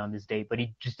happy on this date, but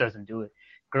he just doesn't do it.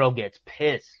 Girl gets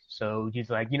pissed. So he's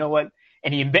like, you know what?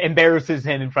 And he embarrasses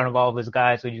him in front of all of his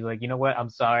guys. So he's like, you know what? I'm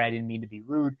sorry. I didn't mean to be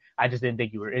rude. I just didn't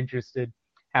think you were interested.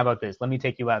 How about this? Let me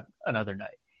take you out another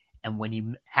night.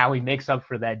 And how he makes up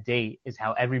for that date is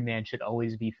how every man should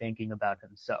always be thinking about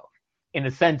himself. In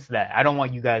the sense that I don't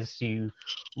want you guys to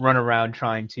run around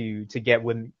trying to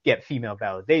get female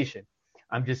validation.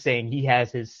 I'm just saying he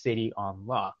has his city on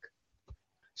lock.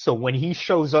 So when he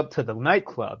shows up to the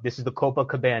nightclub, this is the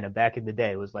Copacabana back in the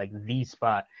day. It was like the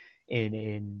spot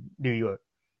in New York,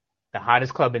 the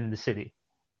hottest club in the city.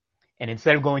 And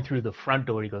instead of going through the front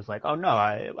door, he goes like, oh no,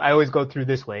 I always go through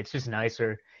this way. It's just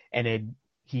nicer. And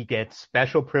he gets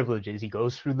special privileges. He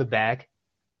goes through the back.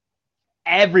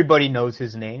 Everybody knows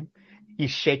his name. He's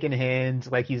shaking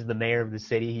hands like he's the mayor of the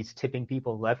city. He's tipping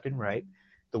people left and right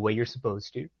the way you're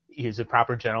supposed to. He's a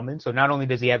proper gentleman. So not only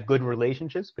does he have good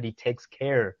relationships, but he takes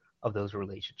care of those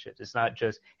relationships. It's not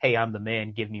just, hey, I'm the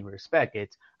man, give me respect.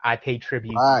 It's, I pay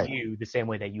tribute Right. to you the same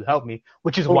way that you help me,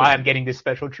 which is why I'm getting this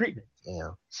special treatment.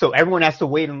 Yeah. So everyone has to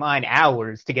wait in line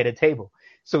hours to get a table.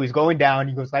 So he's going down.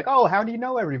 He goes like, "Oh, how do you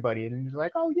know everybody?" And he's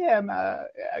like, "Oh yeah,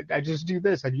 I just do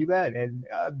this, I do that." And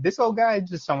this old guy is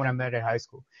just someone I met at high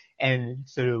school. And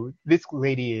so this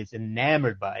lady is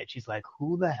enamored by it. She's like,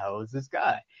 "Who the hell is this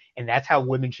guy?" And that's how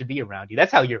women should be around you.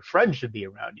 That's how your friends should be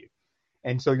around you.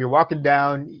 And so you're walking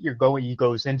down. He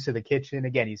goes into the kitchen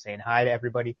again. He's saying hi to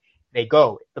everybody. They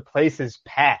go. The place is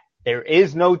packed. There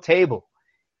is no table.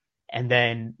 And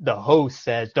then the host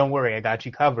says, "Don't worry, I got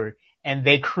you covered." And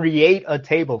they create a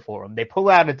table for him. They pull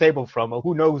out a table from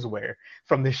who knows where,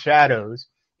 from the shadows,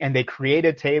 and they create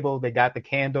a table. They got the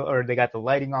candle, or they got the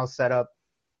lighting all set up,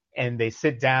 and they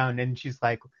sit down, and she's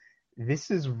like,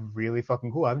 "This is really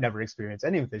fucking cool. I've never experienced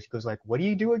any of this." She goes like, "What do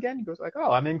you do again?" He goes like,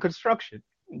 "Oh, I'm in construction."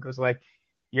 He goes like,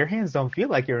 "Your hands don't feel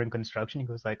like you're in construction." He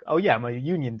goes like, "Oh yeah, I'm a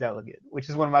union delegate," which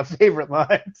is one of my favorite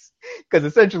lines, because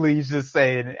essentially he's just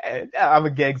saying, "I'm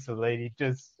a gangster, lady.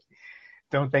 Just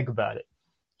don't think about it."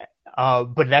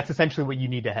 But that's essentially what you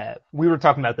need to have. We were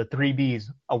talking about the 3 Bs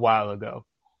a while ago,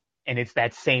 and it's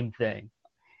that same thing.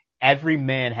 Every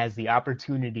man has the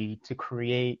opportunity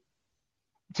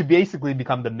to basically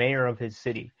become the mayor of his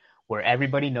city, where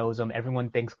everybody knows him, everyone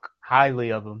thinks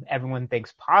highly of him, everyone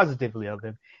thinks positively of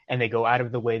him, and they go out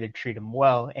of the way to treat him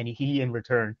well, and he in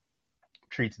return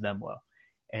treats them well.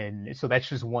 And so that's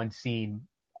just one scene,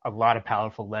 a lot of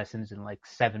powerful lessons in like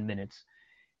 7 minutes.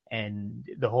 And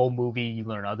the whole movie, you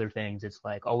learn other things. It's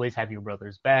like, always have your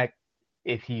brother's back.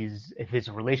 If his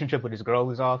relationship with his girl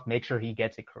is off, make sure he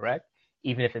gets it correct,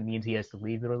 even if it means he has to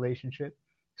leave the relationship.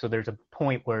 So there's a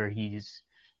point where he's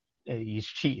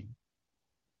cheating,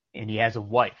 and he has a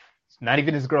wife. It's not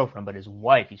even his girlfriend, but his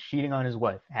wife. He's cheating on his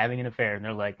wife, having an affair. And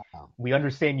they're like, "We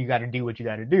understand you got to do what you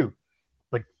got to do,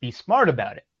 but be smart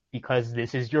about it, because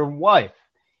this is your wife.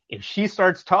 If she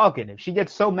starts talking, if she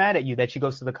gets so mad at you that she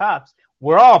goes to the cops,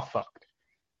 we're all fucked."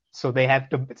 So they have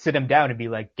to sit him down and be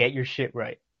like, "Get your shit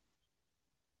right."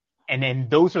 And then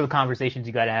those are the conversations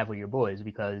you got to have with your boys,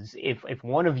 because if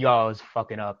one of y'all is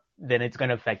fucking up, then it's going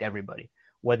to affect everybody,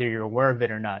 whether you're aware of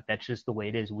it or not. That's just the way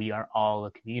it is. We are all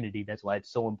a community. That's why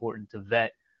it's so important to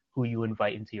vet who you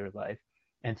invite into your life,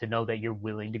 and to know that you're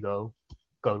willing to go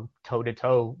toe to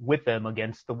toe with them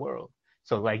against the world.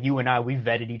 So like you and I, we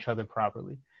vetted each other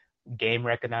properly. Game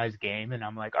recognized game, and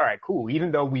I'm like, all right, cool.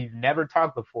 Even though we've never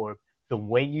talked before, the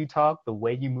way you talk, the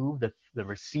way you move, the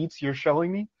receipts you're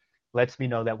showing me lets me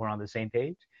know that we're on the same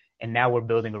page. And now we're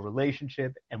building a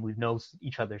relationship, and we know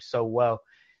each other so well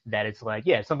that it's like,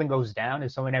 yeah, if something goes down,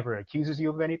 if someone ever accuses you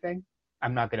of anything,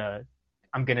 I'm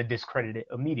gonna discredit it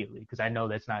immediately, because I know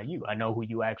that's not you. I know who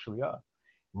you actually are.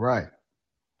 Right.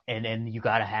 And you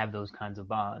got to have those kinds of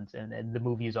bonds, and the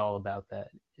movie is all about that,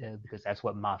 because that's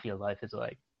what mafia life is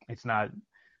like. It's not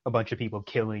a bunch of people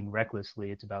killing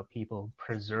recklessly. It's about people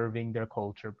preserving their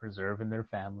culture, preserving their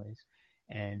families,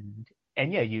 and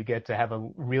yeah, you get to have a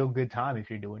real good time if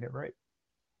you're doing it right.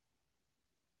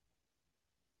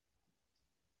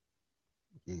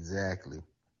 Exactly.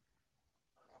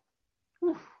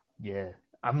 Yeah,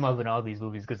 I'm loving all these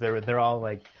movies because they're all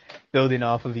like building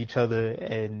off of each other,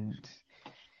 and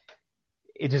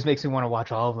it just makes me want to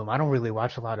watch all of them. I don't really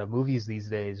watch a lot of movies these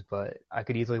days, but I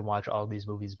could easily watch all these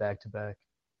movies back to back.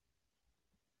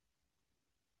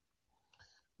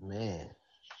 Man.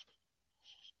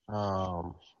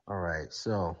 All right.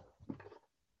 So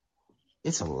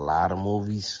it's a lot of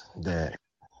movies that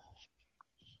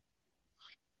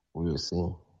we'll see.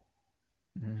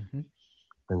 Mm-hmm.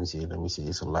 Let me see.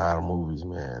 It's a lot of movies,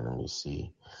 man. Let me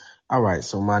see. All right.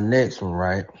 So my next one,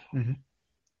 right? Mm-hmm.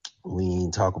 We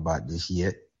ain't talk about this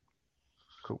yet.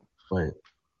 Cool. But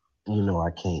I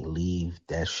can't leave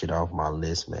that shit off my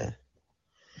list, man.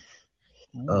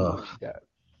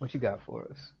 What you got for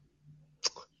us?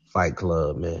 Fight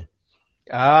Club, man.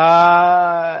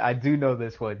 I do know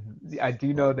this one. I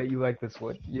do know that you like this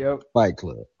one. Yep. Fight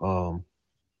Club.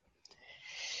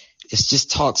 It's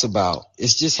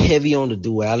just heavy on the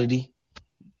duality.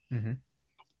 Mm-hmm.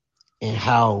 And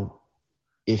how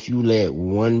if you let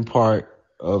one part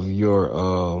of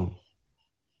your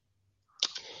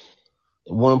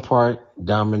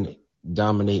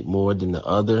dominate more than the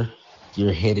other,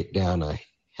 you're headed down a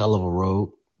hell of a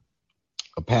road,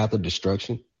 a path of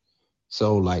destruction.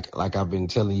 So like I've been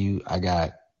telling you, I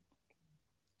got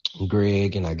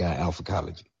Greg and I got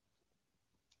Alphacology.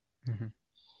 Mm-hmm.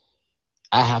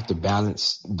 I have to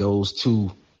balance those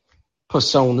two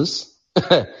personas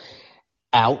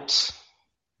out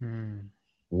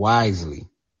wisely.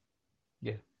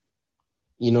 Yeah.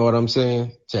 You know what I'm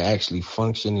saying? To actually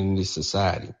function in this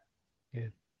society. Yeah.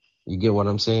 You get what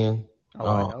I'm saying? Oh,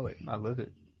 I know it. I live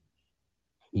it.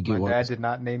 You get My what dad did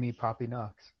not name me Poppy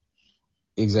Knox.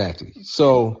 Exactly.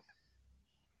 So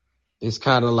it's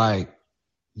kind of like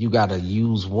you got to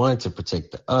use one to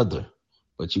protect the other,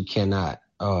 but you cannot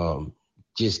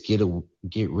just get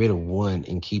rid of one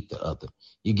and keep the other.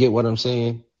 You get what I'm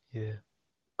saying? Yeah.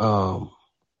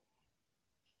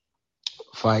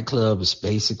 Fight Club is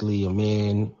basically a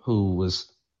man who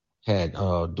had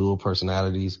dual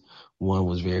personalities. One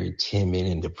was very timid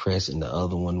and depressed, and the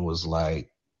other one was like,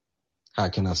 how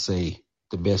can I say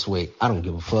the best way? I don't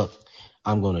give a fuck.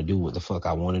 I'm gonna do what the fuck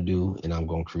I want to do, and I'm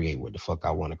gonna create what the fuck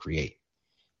I want to create.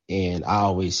 And I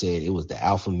always said it was the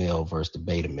alpha male versus the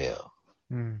beta male.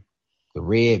 The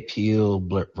red pill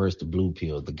versus the blue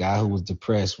pill. The guy who was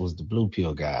depressed was the blue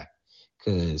pill guy,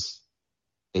 because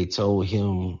they told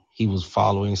him he was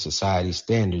following society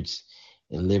standards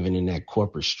and living in that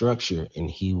corporate structure, and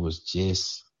he was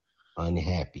just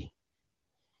unhappy.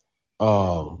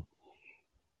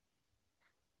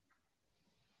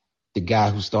 The guy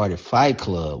who started Fight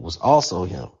Club was also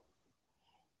him,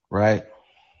 right?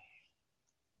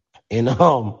 And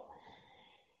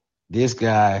this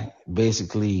guy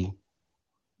basically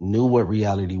knew what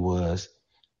reality was,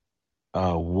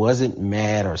 wasn't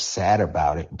mad or sad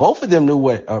about it. Both of them knew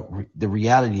what the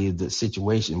reality of the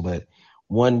situation, but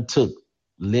one took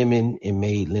lemon and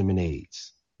made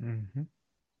lemonades. Mm-hmm.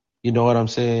 You know what I'm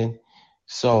saying?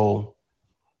 So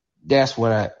that's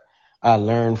what I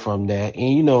learned from that.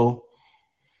 And you know,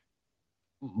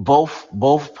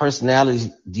 both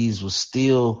personalities was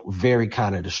still very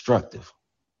kind of destructive.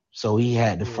 So he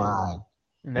had to find.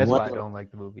 And that's why I don't like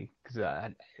the movie, because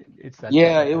it's that.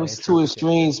 Yeah, it was two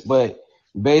extremes, but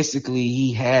basically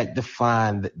he had to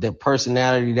find the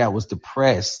personality that was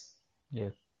depressed. Yeah.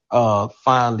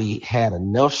 Finally had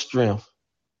enough strength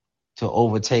to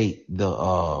overtake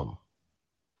the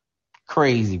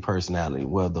crazy personality,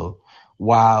 well, the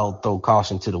wild, throw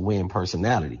caution to the wind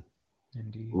personality.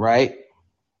 Indeed. Right?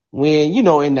 When, you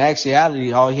know, in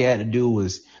actuality, all he had to do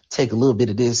was take a little bit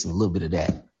of this and a little bit of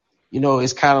that. You know,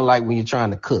 it's kind of like when you're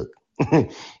trying to cook. You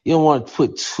don't want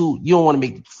to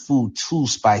make food too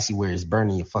spicy where it's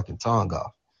burning your fucking tongue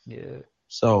off. Yeah.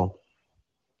 So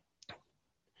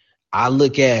I do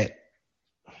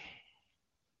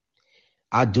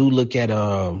look at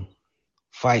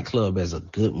Fight Club as a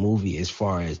good movie as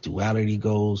far as duality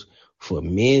goes, for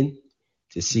men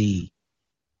to see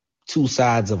two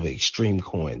sides of an extreme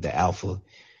coin, the alpha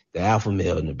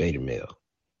male and the beta male.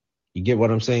 You get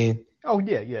what I'm saying? Oh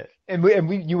yeah.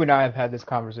 And you and I have had this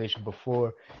conversation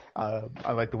before.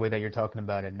 I like the way that you're talking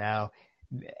about it now.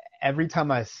 Every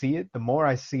time I see it, the more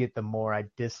I see it, the more I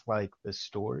dislike the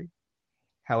story.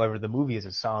 However, the movie is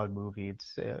a solid movie.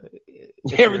 It's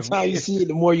every time you see it,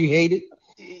 the more you hate it.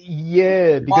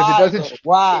 Yeah, because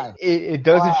it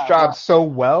doesn't job so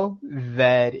well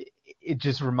that it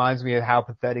just reminds me of how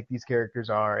pathetic these characters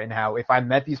are, and how if I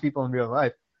met these people in real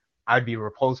life, I'd be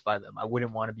repulsed by them. I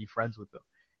wouldn't want to be friends with them.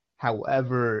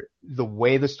 However, the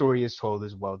way the story is told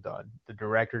is well done. The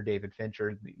director, David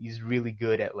Fincher, he's really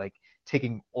good at like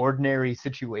taking ordinary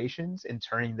situations and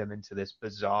turning them into this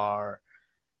bizarre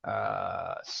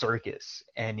circus,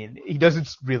 and he does it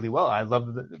really well. I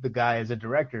love the guy as a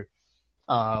director.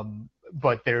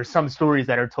 But there are some stories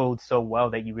that are told so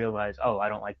well that you realize, oh, I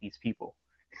don't like these people.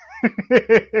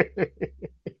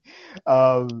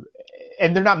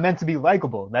 And they're not meant to be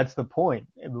likable. That's the point,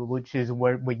 which is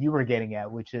what you were getting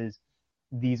at, which is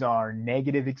these are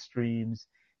negative extremes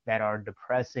that are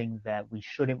depressing that we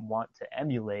shouldn't want to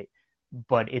emulate,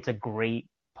 but it's a great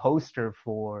poster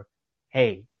for,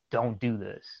 hey, don't do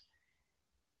this.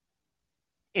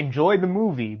 Enjoy the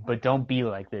movie, but don't be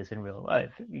like this in real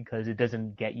life, because it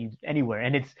doesn't get you anywhere.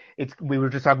 And it's we were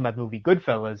just talking about the movie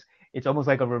Goodfellas. It's almost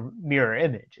like a mirror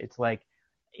image. It's like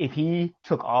if he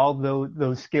took all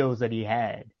those skills that he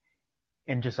had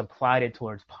and just applied it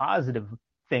towards positive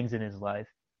things in his life,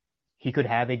 he could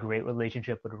have a great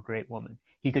relationship with a great woman.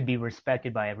 He could be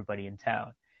respected by everybody in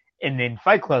town. And in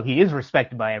Fight Club, he is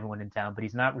respected by everyone in town, but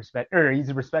he's not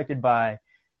he's respected by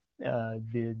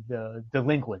the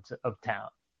delinquents of town.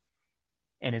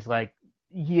 And it's like,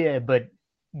 yeah, but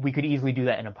we could easily do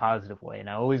that in a positive way. And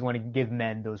I always want to give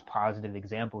men those positive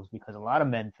examples, because a lot of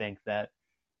men think that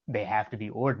they have to be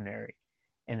ordinary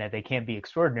and that they can't be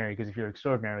extraordinary, because if you're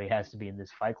extraordinary, it has to be in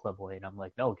this Fight Club way. And I'm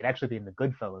like, no, it could actually be in the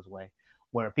Goodfellas way,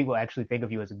 where people actually think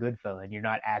of you as a good fella and you're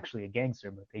not actually a gangster,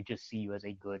 but they just see you as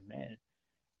a good man.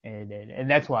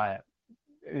 And that's why,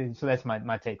 so that's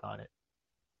my take on it.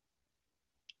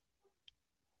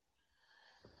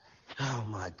 Oh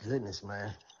my goodness,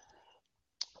 man.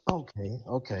 Okay,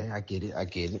 I get it.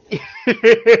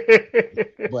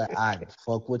 But I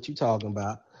fuck what you talking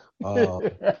about. Uh,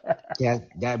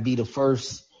 that be the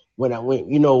first when I went.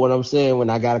 You know what I'm saying? When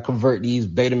I gotta convert these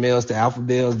beta males to alpha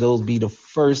males, those be the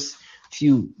first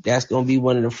few. That's gonna be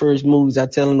one of the first movies I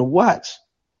tell them to watch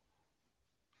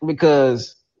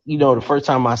because the first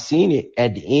time I seen it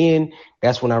at the end,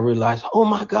 that's when I realized, oh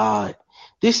my god,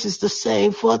 this is the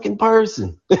same fucking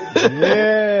person.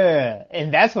 Yeah,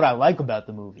 and that's what I like about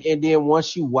the movie. And then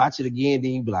once you watch it again,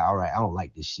 then you be like, all right, I don't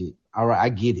like this shit. All right, I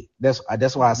get it. That's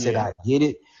why I said I get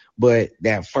it. But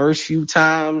that first few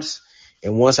times,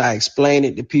 and once I explain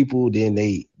it to people, then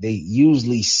they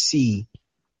usually see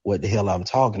what the hell I'm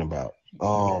talking about.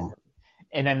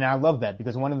 And I love that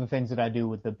because one of the things that I do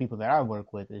with the people that I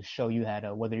work with is show you how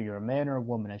to, whether you're a man or a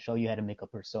woman, I show you how to make a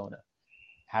persona,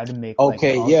 how to make like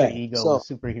an alter ego, a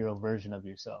superhero version of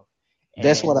yourself. And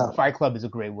that's what Fight Club is a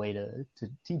great way to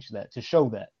teach that, to show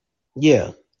that.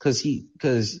 Yeah,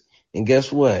 and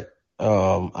guess what?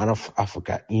 I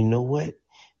forgot. You know what?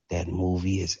 That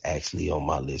movie is actually on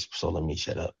my list. So let me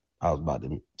shut up. I was about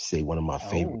to say one of my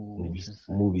favorite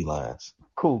movie lines.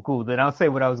 Cool. Then I'll say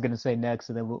what I was going to say next,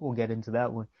 and then we'll get into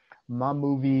that one. My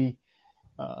movie,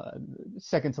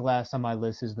 second to last on my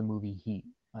list is the movie Heat.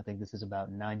 I think this is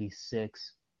about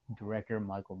 96. Director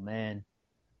Michael Mann.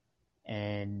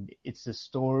 And it's a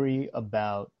story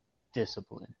about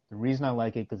discipline. The reason I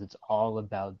like it because it's all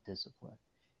about discipline.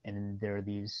 And there are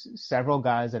these several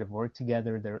guys that have worked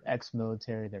together. They're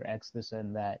ex-military, they're ex-this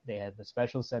and that. They have a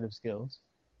special set of skills.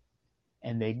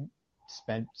 And they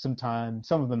spent some time,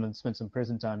 some of them have spent some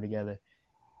prison time together.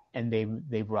 And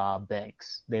they rob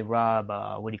banks. They rob,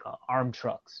 armed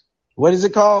trucks. What is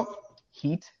it called?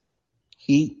 Heat.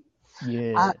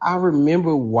 Yeah. I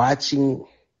remember watching...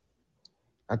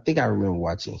 I think I remember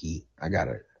watching Heat. I got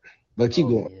it. But keep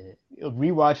going. Yeah.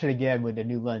 Rewatch it again with a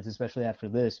new lens, especially after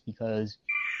this, because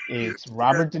it's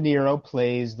Robert De Niro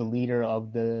plays the leader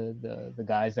of the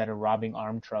guys that are robbing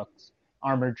armored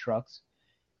trucks.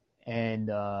 And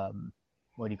Al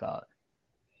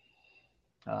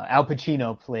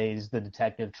Pacino plays the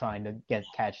detective trying to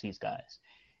catch these guys.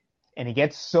 And it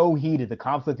gets so heated, the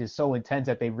conflict is so intense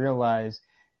that they realize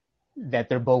that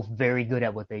they're both very good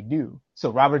at what they do. So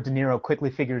Robert De Niro quickly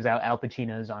figures out Al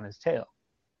Pacino is on his tail.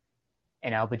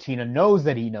 And Al Pacino knows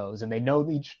that he knows, and they know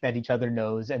that each other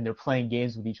knows, and they're playing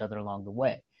games with each other along the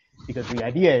way. Because the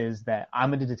idea is that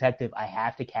I'm a detective, I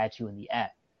have to catch you in the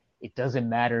act. It doesn't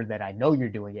matter that I know you're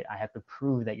doing it, I have to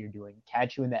prove that you're doing it.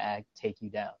 Catch you in the act, take you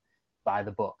down, by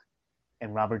the book.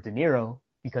 And Robert De Niro,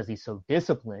 because he's so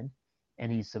disciplined,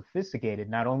 and he's sophisticated,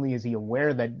 not only is he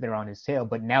aware that they're on his tail,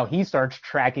 but now he starts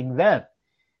tracking them.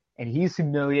 And he's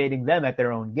humiliating them at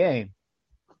their own game.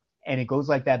 And it goes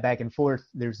like that back and forth.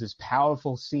 There's this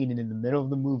powerful scene in the middle of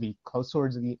the movie, closer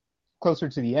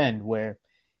to the end, where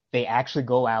they actually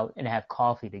go out and have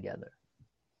coffee together.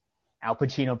 Al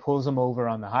Pacino pulls him over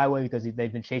on the highway because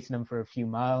they've been chasing him for a few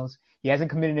miles. He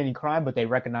hasn't committed any crime, but they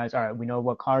recognize, all right, we know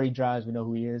what car he drives, we know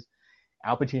who he is.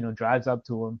 Al Pacino drives up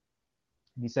to him.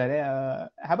 He said, hey,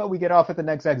 how about we get off at the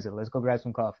next exit? Let's go grab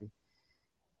some coffee.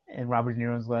 And Robert De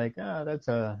Niro's like, oh, that's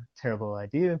a terrible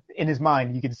idea. In his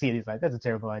mind, you can see it. He's like, that's a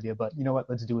terrible idea, but you know what?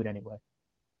 Let's do it anyway.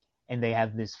 And they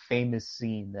have this famous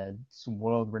scene that's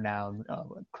world-renowned,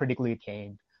 critically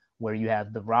acclaimed, where you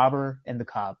have the robber and the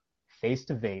cop face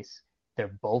to face.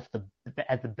 They're both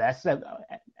at the best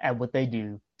at what they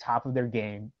do, top of their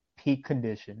game, peak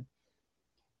condition,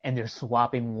 and they're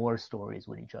swapping war stories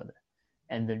with each other.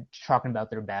 And they're talking about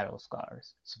their battle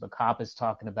scars. So the cop is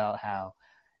talking about how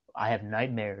I have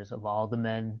nightmares of all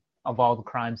the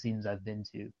crime scenes I've been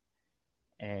to,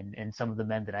 and some of the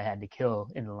men that I had to kill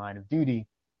in the line of duty,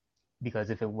 because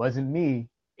if it wasn't them,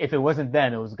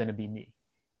 it was going to be me.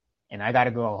 And I got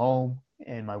to go home,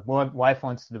 and my wife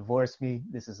wants to divorce me.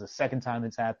 This is the second time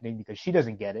it's happening because she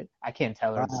doesn't get it. I can't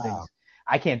tell her the things.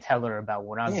 I can't tell her about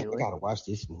what I'm doing. I got to watch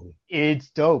this movie. It's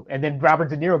dope. And then Robert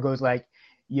De Niro goes like,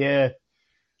 yeah.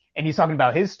 And he's talking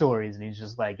about his stories, and he's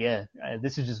just like, yeah,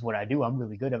 this is just what I do. I'm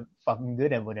really fucking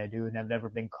good at what I do, and I've never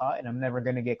been caught, and I'm never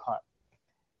going to get caught.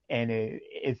 And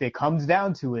if it comes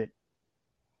down to it,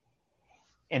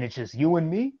 and it's just you and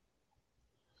me,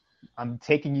 I'm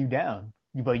taking you down.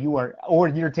 But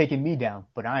you're taking me down,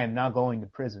 but I am not going to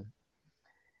prison.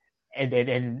 And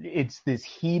it's this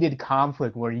heated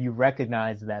conflict where you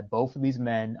recognize that both of these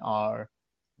men are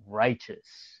righteous.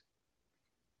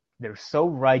 They're so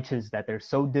righteous, that they're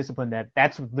so disciplined,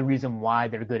 that's the reason why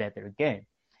they're good at their game.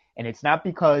 And it's not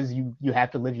because you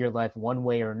have to live your life one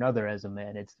way or another as a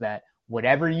man. It's that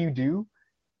whatever you do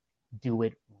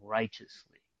it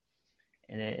righteously.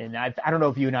 And I don't know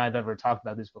if you and I have ever talked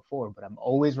about this before, but I'm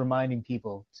always reminding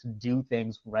people to do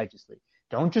things righteously.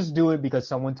 Don't just do it because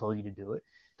someone told you to do it.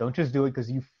 Don't just do it because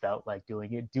you felt like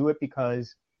doing it. Do it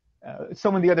because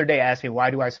someone the other day asked me, why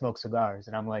do I smoke cigars?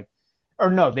 And I'm like, or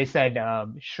no, they said,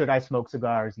 should I smoke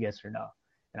cigars, yes or no?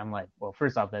 And I'm like, well,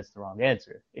 first off, that's the wrong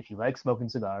answer. If you like smoking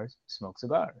cigars, smoke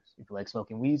cigars. If you like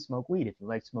smoking weed, smoke weed. If you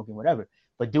like smoking whatever,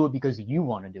 but do it because you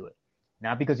want to do it.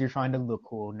 Not because you're trying to look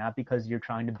cool, not because you're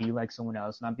trying to be like someone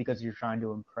else, not because you're trying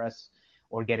to impress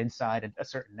or get inside a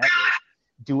certain network.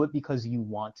 Do it because you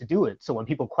want to do it. So when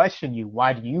people question you,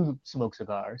 why do you smoke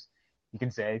cigars? You can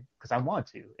say, because I want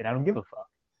to, and I don't give a fuck.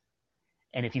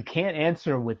 And if you can't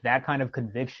answer with that kind of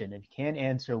conviction, if you can't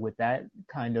answer with that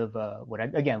kind of, what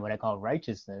I call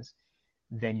righteousness,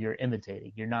 then you're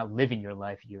imitating. You're not living your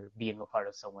life. You're being a part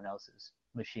of someone else's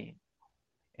machine.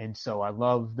 And so I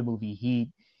love the movie Heat.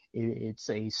 It's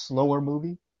a slower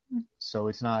movie, so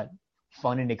it's not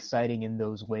fun and exciting in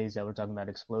those ways that we're talking about,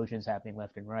 explosions happening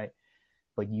left and right.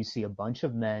 But you see a bunch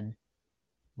of men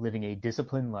living a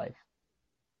disciplined life.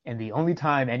 And the only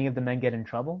time any of the men get in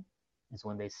trouble is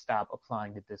when they stop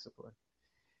applying the discipline.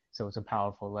 So it's a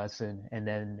powerful lesson. And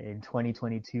then in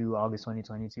 2022, August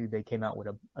 2022, they came out with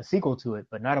a sequel to it,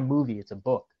 but not a movie. It's a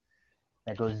book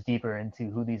that goes deeper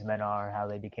into who these men are, how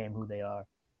they became who they are,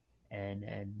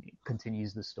 and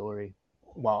continues the story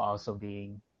while also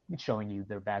showing you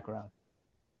their background.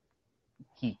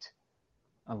 Heat.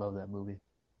 I love that movie.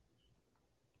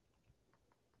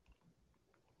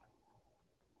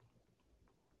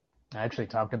 I actually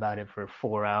talked about it for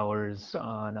 4 hours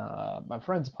on my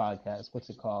friend's podcast. What's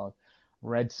it called?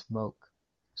 Red Smoke.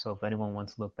 So if anyone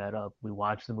wants to look that up, we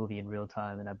watched the movie in real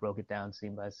time and I broke it down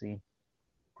scene by scene.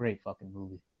 Great fucking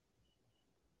movie.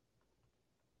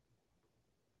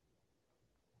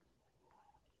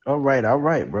 All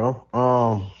right, bro.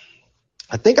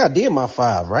 I think I did my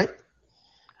 5, right?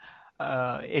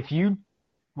 If you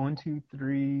 1, 2,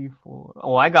 3, 4.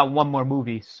 Oh, I got one more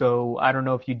movie, so I don't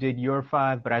know if you did your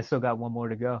 5, but I still got one more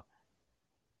to go.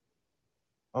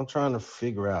 I'm trying to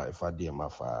figure out if I did my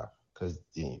 5, because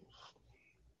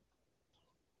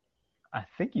I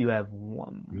think you have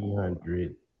one more.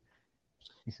 300.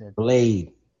 You said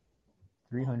Blade.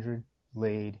 300,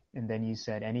 Blade, and then you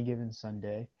said Any Given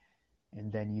Sunday, and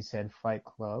then you said Fight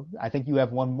Club. I think you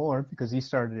have one more because you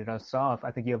started us off.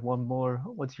 I think you have one more.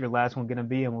 What's your last one going to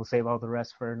be? And we'll save all the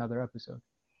rest for another episode.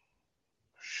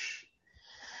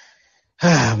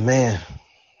 Ah, man.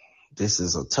 This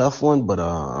is a tough one, but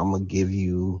I'm going to give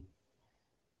you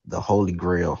the Holy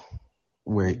Grail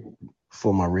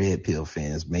for my Red Pill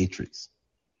fans, Matrix.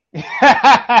 Literally,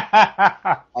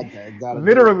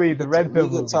 the Red Pill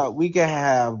movie. We can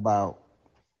have about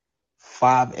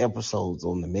 5 episodes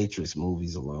on the Matrix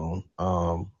movies alone.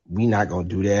 We not gonna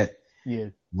do that. Yeah.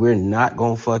 We're not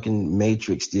gonna fucking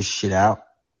Matrix this shit out.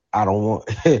 I don't want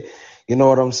you know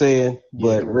what I'm saying?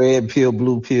 Yeah. But red pill,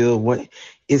 blue pill,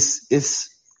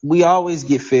 we always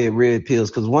get fed red pills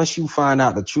because once you find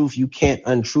out the truth, you can't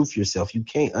untruth yourself. You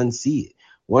can't unsee it.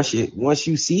 Once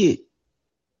you see it,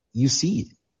 you see it.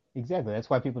 Exactly. That's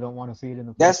why people don't want to see it in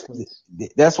the first place.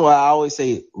 That's why I always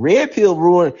say red pill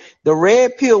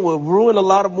will ruin a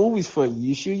lot of movies for you.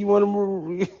 You sure you want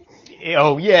to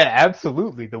Oh yeah,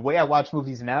 absolutely. The way I watch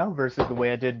movies now versus the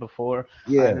way I did before,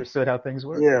 I understood how things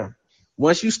work. Yeah.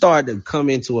 Once you start to come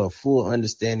into a full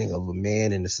understanding of a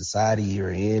man and the society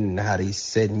you're in and how they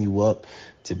setting you up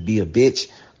to be a bitch,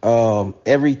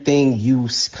 everything you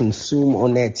consume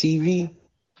on that TV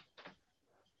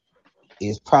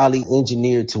is probably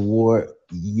engineered toward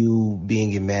you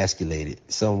being emasculated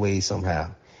some way, somehow.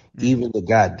 Mm-hmm. Even the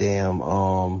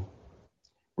goddamn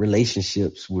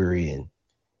relationships we're in.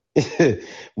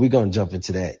 We're going to jump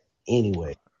into that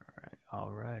anyway. All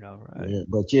right. Yeah,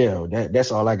 but yeah,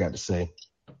 that's all I got to say.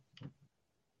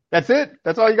 That's it?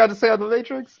 That's all you got to say on The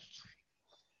Matrix?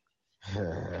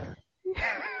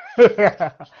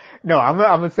 No, I'm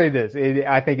going to say this.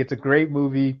 I think it's a great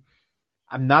movie.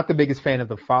 I'm not the biggest fan of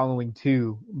The Following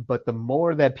too, but the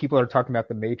more that people are talking about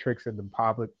The Matrix in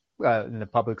the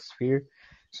public sphere,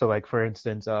 so like for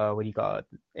instance, what do you call it?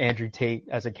 Andrew Tate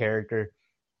as a character,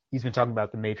 he's been talking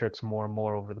about The Matrix more and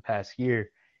more over the past year,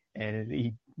 and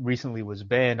he recently was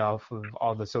banned off of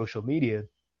all the social media,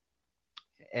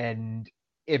 and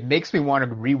it makes me want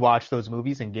to rewatch those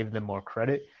movies and give them more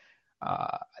credit.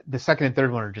 The second and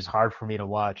third one are just hard for me to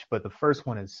watch, but the first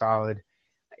one is solid.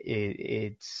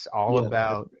 It's all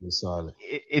about.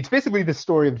 It's basically the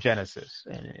story of Genesis,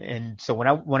 and so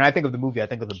when I think of the movie, I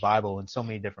think of the Bible in so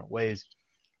many different ways,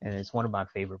 and it's one of my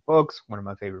favorite books, one of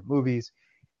my favorite movies,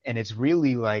 and it's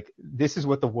really like this is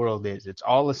what the world is. It's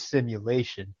all a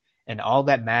simulation, and all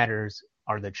that matters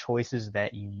are the choices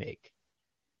that you make.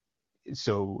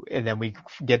 So, and then we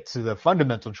get to the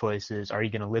fundamental choices. Are you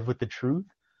going to live with the truth,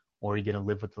 or are you going to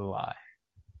live with the lie?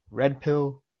 Red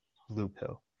pill, blue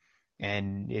pill.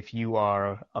 And if you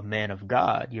are a man of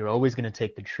God, you're always going to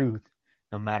take the truth,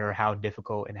 no matter how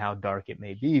difficult and how dark it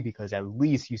may be, because at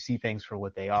least you see things for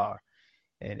what they are.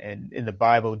 And in the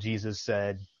Bible, Jesus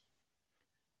said,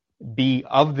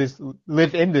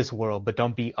 live in this world, but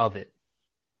don't be of it.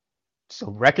 So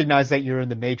recognize that you're in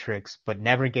the matrix, but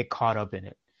never get caught up in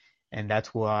it. And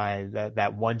that's why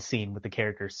that one scene with the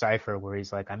character Cypher, where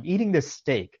he's like, I'm eating this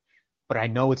steak, but I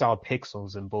know it's all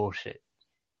pixels and bullshit.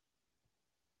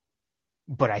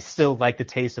 But I still like the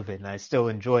taste of it, and I still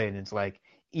enjoy it. And it's like,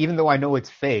 even though I know it's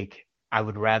fake, I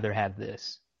would rather have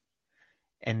this.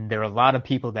 And there are a lot of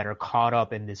people that are caught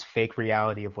up in this fake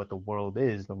reality of what the world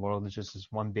is. The world is just this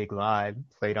one big lie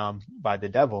played on by the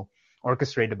devil,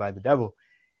 orchestrated by the devil.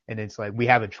 And it's like, we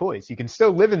have a choice. You can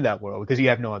still live in that world because you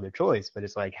have no other choice. But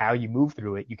it's like, how you move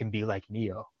through it, you can be like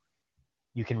Neo.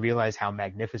 You can realize how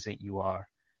magnificent you are.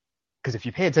 Because if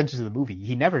you pay attention to the movie,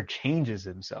 he never changes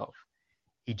himself.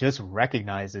 He just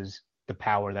recognizes the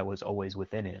power that was always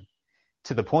within him.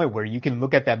 To the point where you can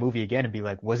look at that movie again and be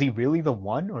like, was he really the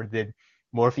one? Or did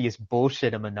Morpheus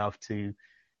bullshit him enough to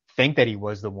think that he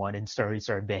was the one and he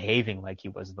started behaving like he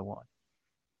was the one?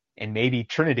 And maybe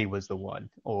Trinity was the one,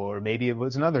 or maybe it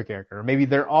was another character, or maybe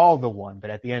they're all the one. But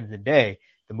at the end of the day,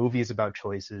 the movie is about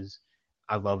choices.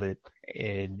 I love it.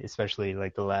 And especially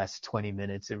like the last 20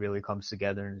 minutes, it really comes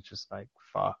together and it's just like,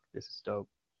 fuck, this is dope.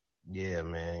 Yeah,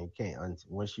 man. You can't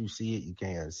once you see it, you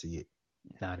can't unsee it.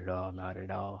 Not at all. Not at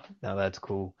all. No, that's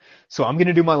cool. So I'm going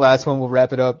to do my last one. We'll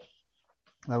wrap it up.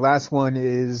 My last one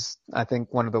is, I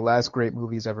think, one of the last great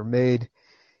movies ever made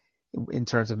in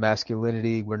terms of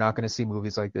masculinity. We're not going to see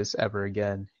movies like this ever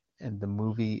again. And the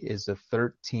movie is The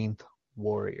 13th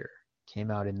Warrior.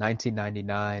 Came out in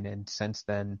 1999. And since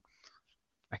then,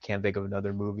 I can't think of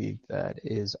another movie that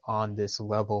is on this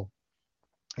level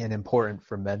and important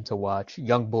for men to watch,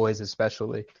 young boys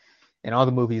especially. And all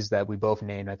the movies that we both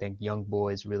named, I think young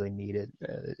boys really need it,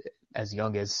 as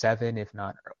young as 7, if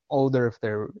not older, if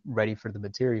they're ready for the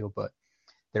material. But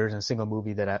there isn't a single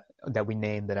movie that we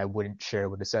named that I wouldn't share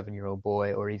with a 7-year-old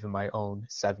boy or even my own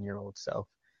 7-year-old self.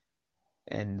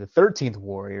 And The 13th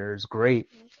Warrior is great,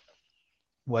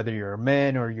 whether you're a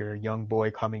man or you're a young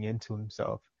boy coming into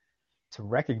himself, to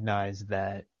recognize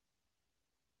that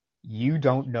you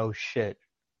don't know shit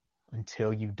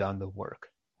until you've done the work.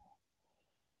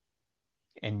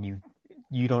 And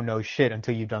you don't know shit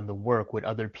until you've done the work with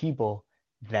other people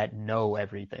that know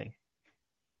everything.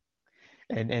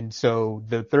 And so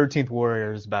The 13th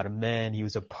Warrior is about a man. He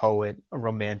was a poet, a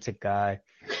romantic guy,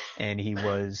 and he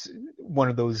was one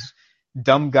of those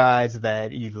dumb guys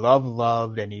that he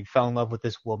loved, and he fell in love with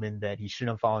this woman that he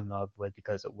shouldn't have fallen in love with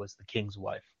because it was the king's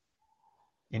wife.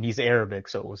 And he's Arabic,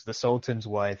 so it was the Sultan's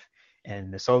wife,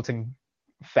 and the Sultan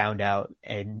found out.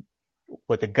 And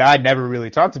what the guy never really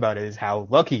talked about is how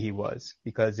lucky he was,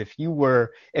 because if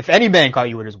any man caught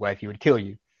you with his wife, he would kill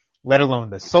you, let alone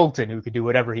the Sultan, who could do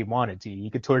whatever he wanted to. He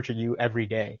could torture you every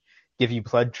day, give you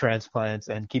blood transplants,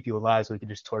 and keep you alive so he could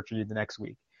just torture you the next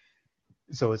week.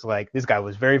 So it's like, this guy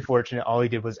was very fortunate. All he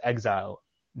did was exile,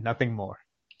 nothing more.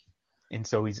 And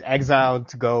so he's exiled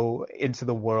to go into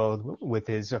the world with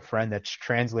his friend that's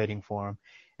translating for him.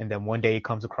 And then one day he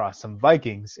comes across some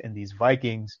Vikings, and these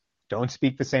Vikings don't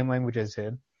speak the same language as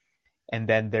him. And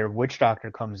then their witch doctor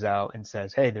comes out and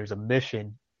says, hey, there's a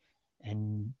mission,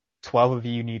 and 12 of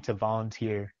you need to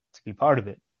volunteer to be part of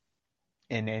it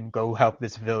and go help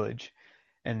this village.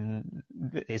 And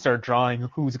they start drawing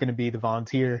who's going to be the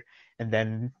volunteer. And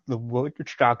then the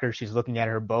witch doctor, she's looking at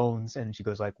her bones, and she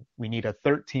goes like, we need a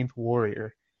 13th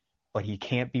warrior, but he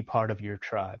can't be part of your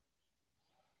tribe.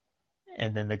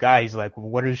 And then the guy, he's like, well,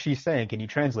 what is she saying? Can you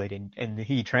translate it? And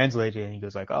he translated it, and he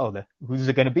goes like, oh, who's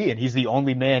it going to be? And he's the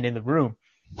only man in the room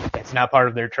that's not part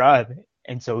of their tribe.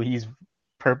 And so he's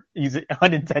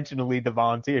unintentionally the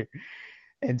volunteer.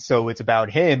 And so it's about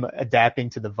him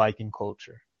adapting to the Viking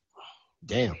culture.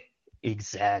 Damn.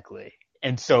 Exactly.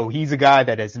 And so he's a guy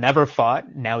that has never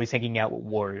fought. Now he's hanging out with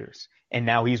warriors. And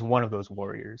now he's one of those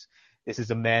warriors. This is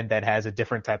a man that has a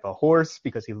different type of horse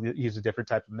because he's a different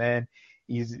type of man.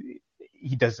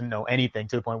 He doesn't know anything,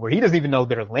 to the point where he doesn't even know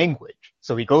their language.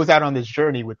 So he goes out on this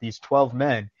journey with these 12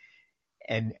 men,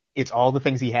 and it's all the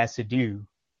things he has to do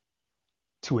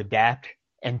to adapt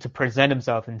and to present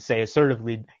himself and say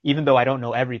assertively, even though I don't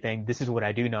know everything, this is what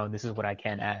I do know and this is what I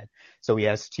can add. So he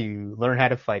has to learn how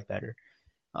to fight better.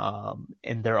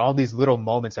 And there are all these little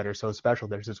moments that are so special.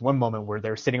 There's this one moment where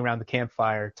they're sitting around the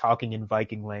campfire talking in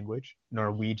Viking language,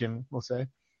 Norwegian, we'll say.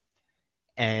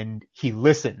 and he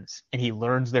listens and he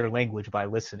learns their language by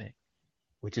listening,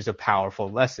 which is a powerful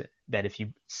lesson that if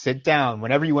you sit down,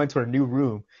 whenever you enter a new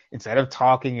room, instead of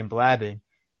talking and blabbing,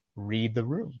 read the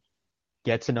room,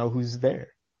 get to know who's there,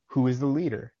 who is the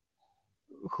leader,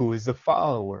 who is the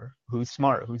follower, who's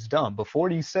smart, who's dumb.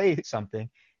 Before you say something,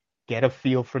 get a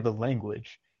feel for the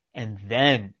language and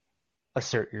then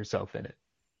assert yourself in it.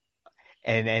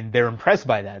 And they're impressed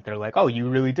by that. They're like, oh, you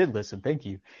really did listen. Thank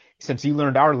you. Since you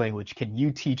learned our language, can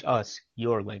you teach us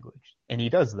your language? And he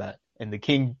does that. And the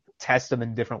king tests him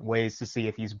in different ways to see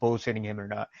if he's bullshitting him or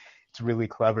not. It's really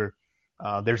clever.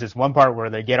 There's this one part where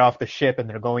they get off the ship and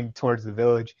they're going towards the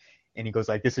village. And he goes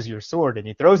like, this is your sword. And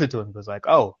he throws it to him. He goes like,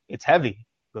 oh, it's heavy.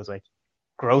 He goes like,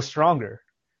 grow stronger.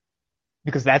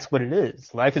 Because that's what it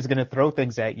is. Life is going to throw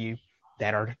things at you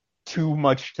that are too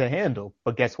much to handle.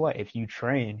 But guess what? If you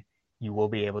train, you will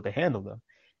be able to handle them.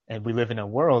 And we live in a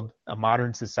world, a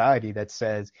modern society that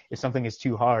says if something is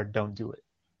too hard, don't do it.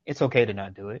 It's okay to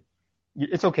not do it.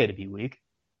 It's okay to be weak.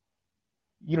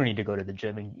 You don't need to go to the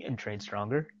gym and train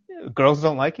stronger. Girls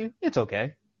don't like you? It's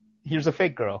okay. Here's a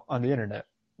fake girl on the internet.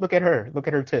 Look at her. Look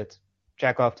at her tits.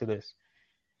 Jack off to this.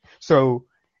 So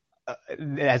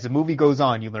as the movie goes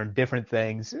on, you learn different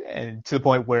things, and to the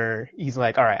point where he's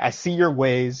like, all right, I see your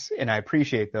ways and I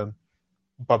appreciate them,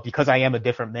 but because I am a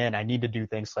different man, I need to do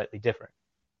things slightly different.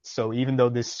 So even though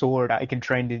this sword, I can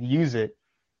train to use it,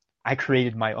 I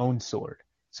created my own sword.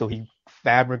 So he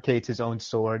fabricates his own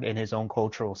sword in his own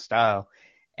cultural style.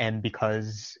 And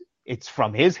because it's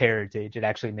from his heritage, it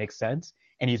actually makes sense.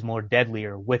 And he's more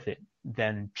deadlier with it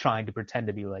than trying to pretend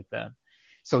to be like them.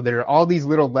 So there are all these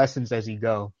little lessons as you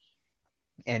go.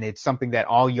 And it's something that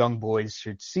all young boys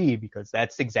should see, because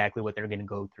that's exactly what they're going to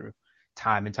go through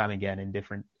time and time again in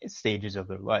different stages of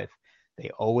their life. They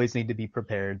always need to be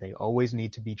prepared. They always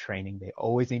need to be training. They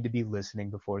always need to be listening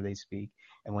before they speak.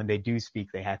 And when they do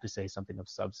speak, they have to say something of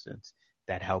substance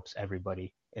that helps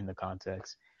everybody in the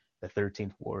context. The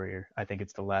 13th Warrior, I think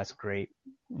it's the last great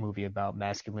movie about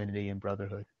masculinity and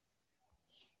brotherhood.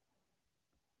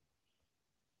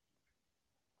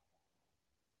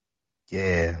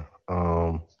 Yeah.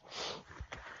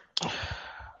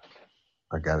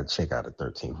 I gotta check out the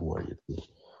 13th Warrior.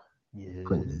 Yeah.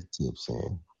 Putting the tips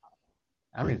in.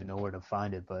 I don't even know where to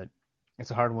find it, but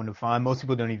it's a hard one to find. Most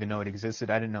people don't even know it existed.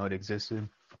 I didn't know it existed.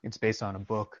 It's based on a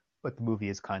book, but the movie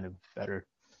is kind of better.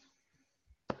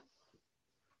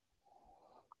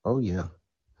 Oh yeah.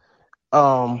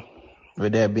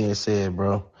 With that being said,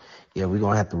 bro, yeah, we're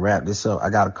gonna have to wrap this up. I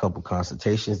got a couple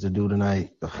consultations to do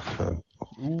tonight.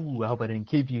 Ooh, I hope I didn't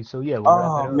keep you. So yeah, we'll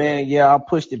wrap it up. Man, yeah, I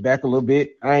pushed it back a little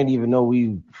bit. I didn't even know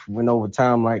we went over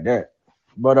time like that.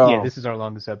 But yeah, this is our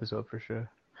longest episode for sure.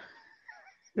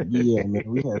 Yeah, man,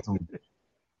 we had some.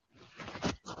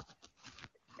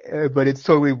 But it's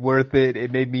totally worth it.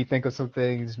 It made me think of some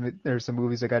things. There's some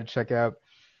movies I got to check out.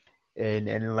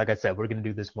 And like I said, we're going to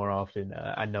do this more often.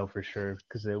 I know for sure,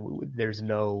 because there's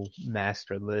no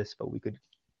master list, but we could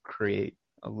create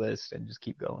a list and just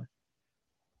keep going.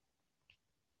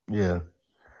 Yeah.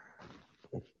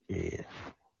 Yeah.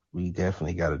 We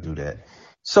definitely got to do that.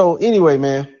 So anyway,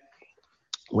 man,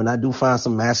 when I do find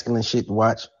some masculine shit to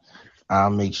watch, I'll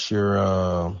make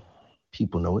sure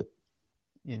people know it.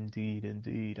 Indeed.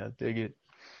 I dig it.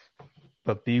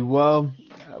 But be well.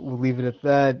 We'll leave it at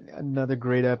that. Another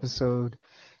great episode.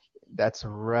 That's a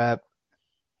wrap.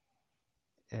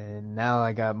 And now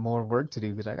I got more work to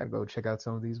do because I got to go check out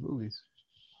some of these movies.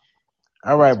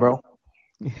 All right, bro.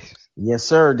 Yes,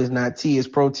 sir. This not tea, it's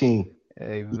protein.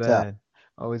 Hey, man.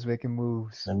 Always making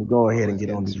moves. Let me go ahead and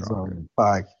get on these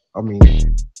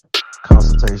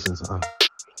consultations. All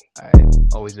right.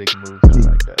 Always making moves.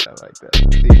 I like that.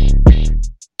 Peace.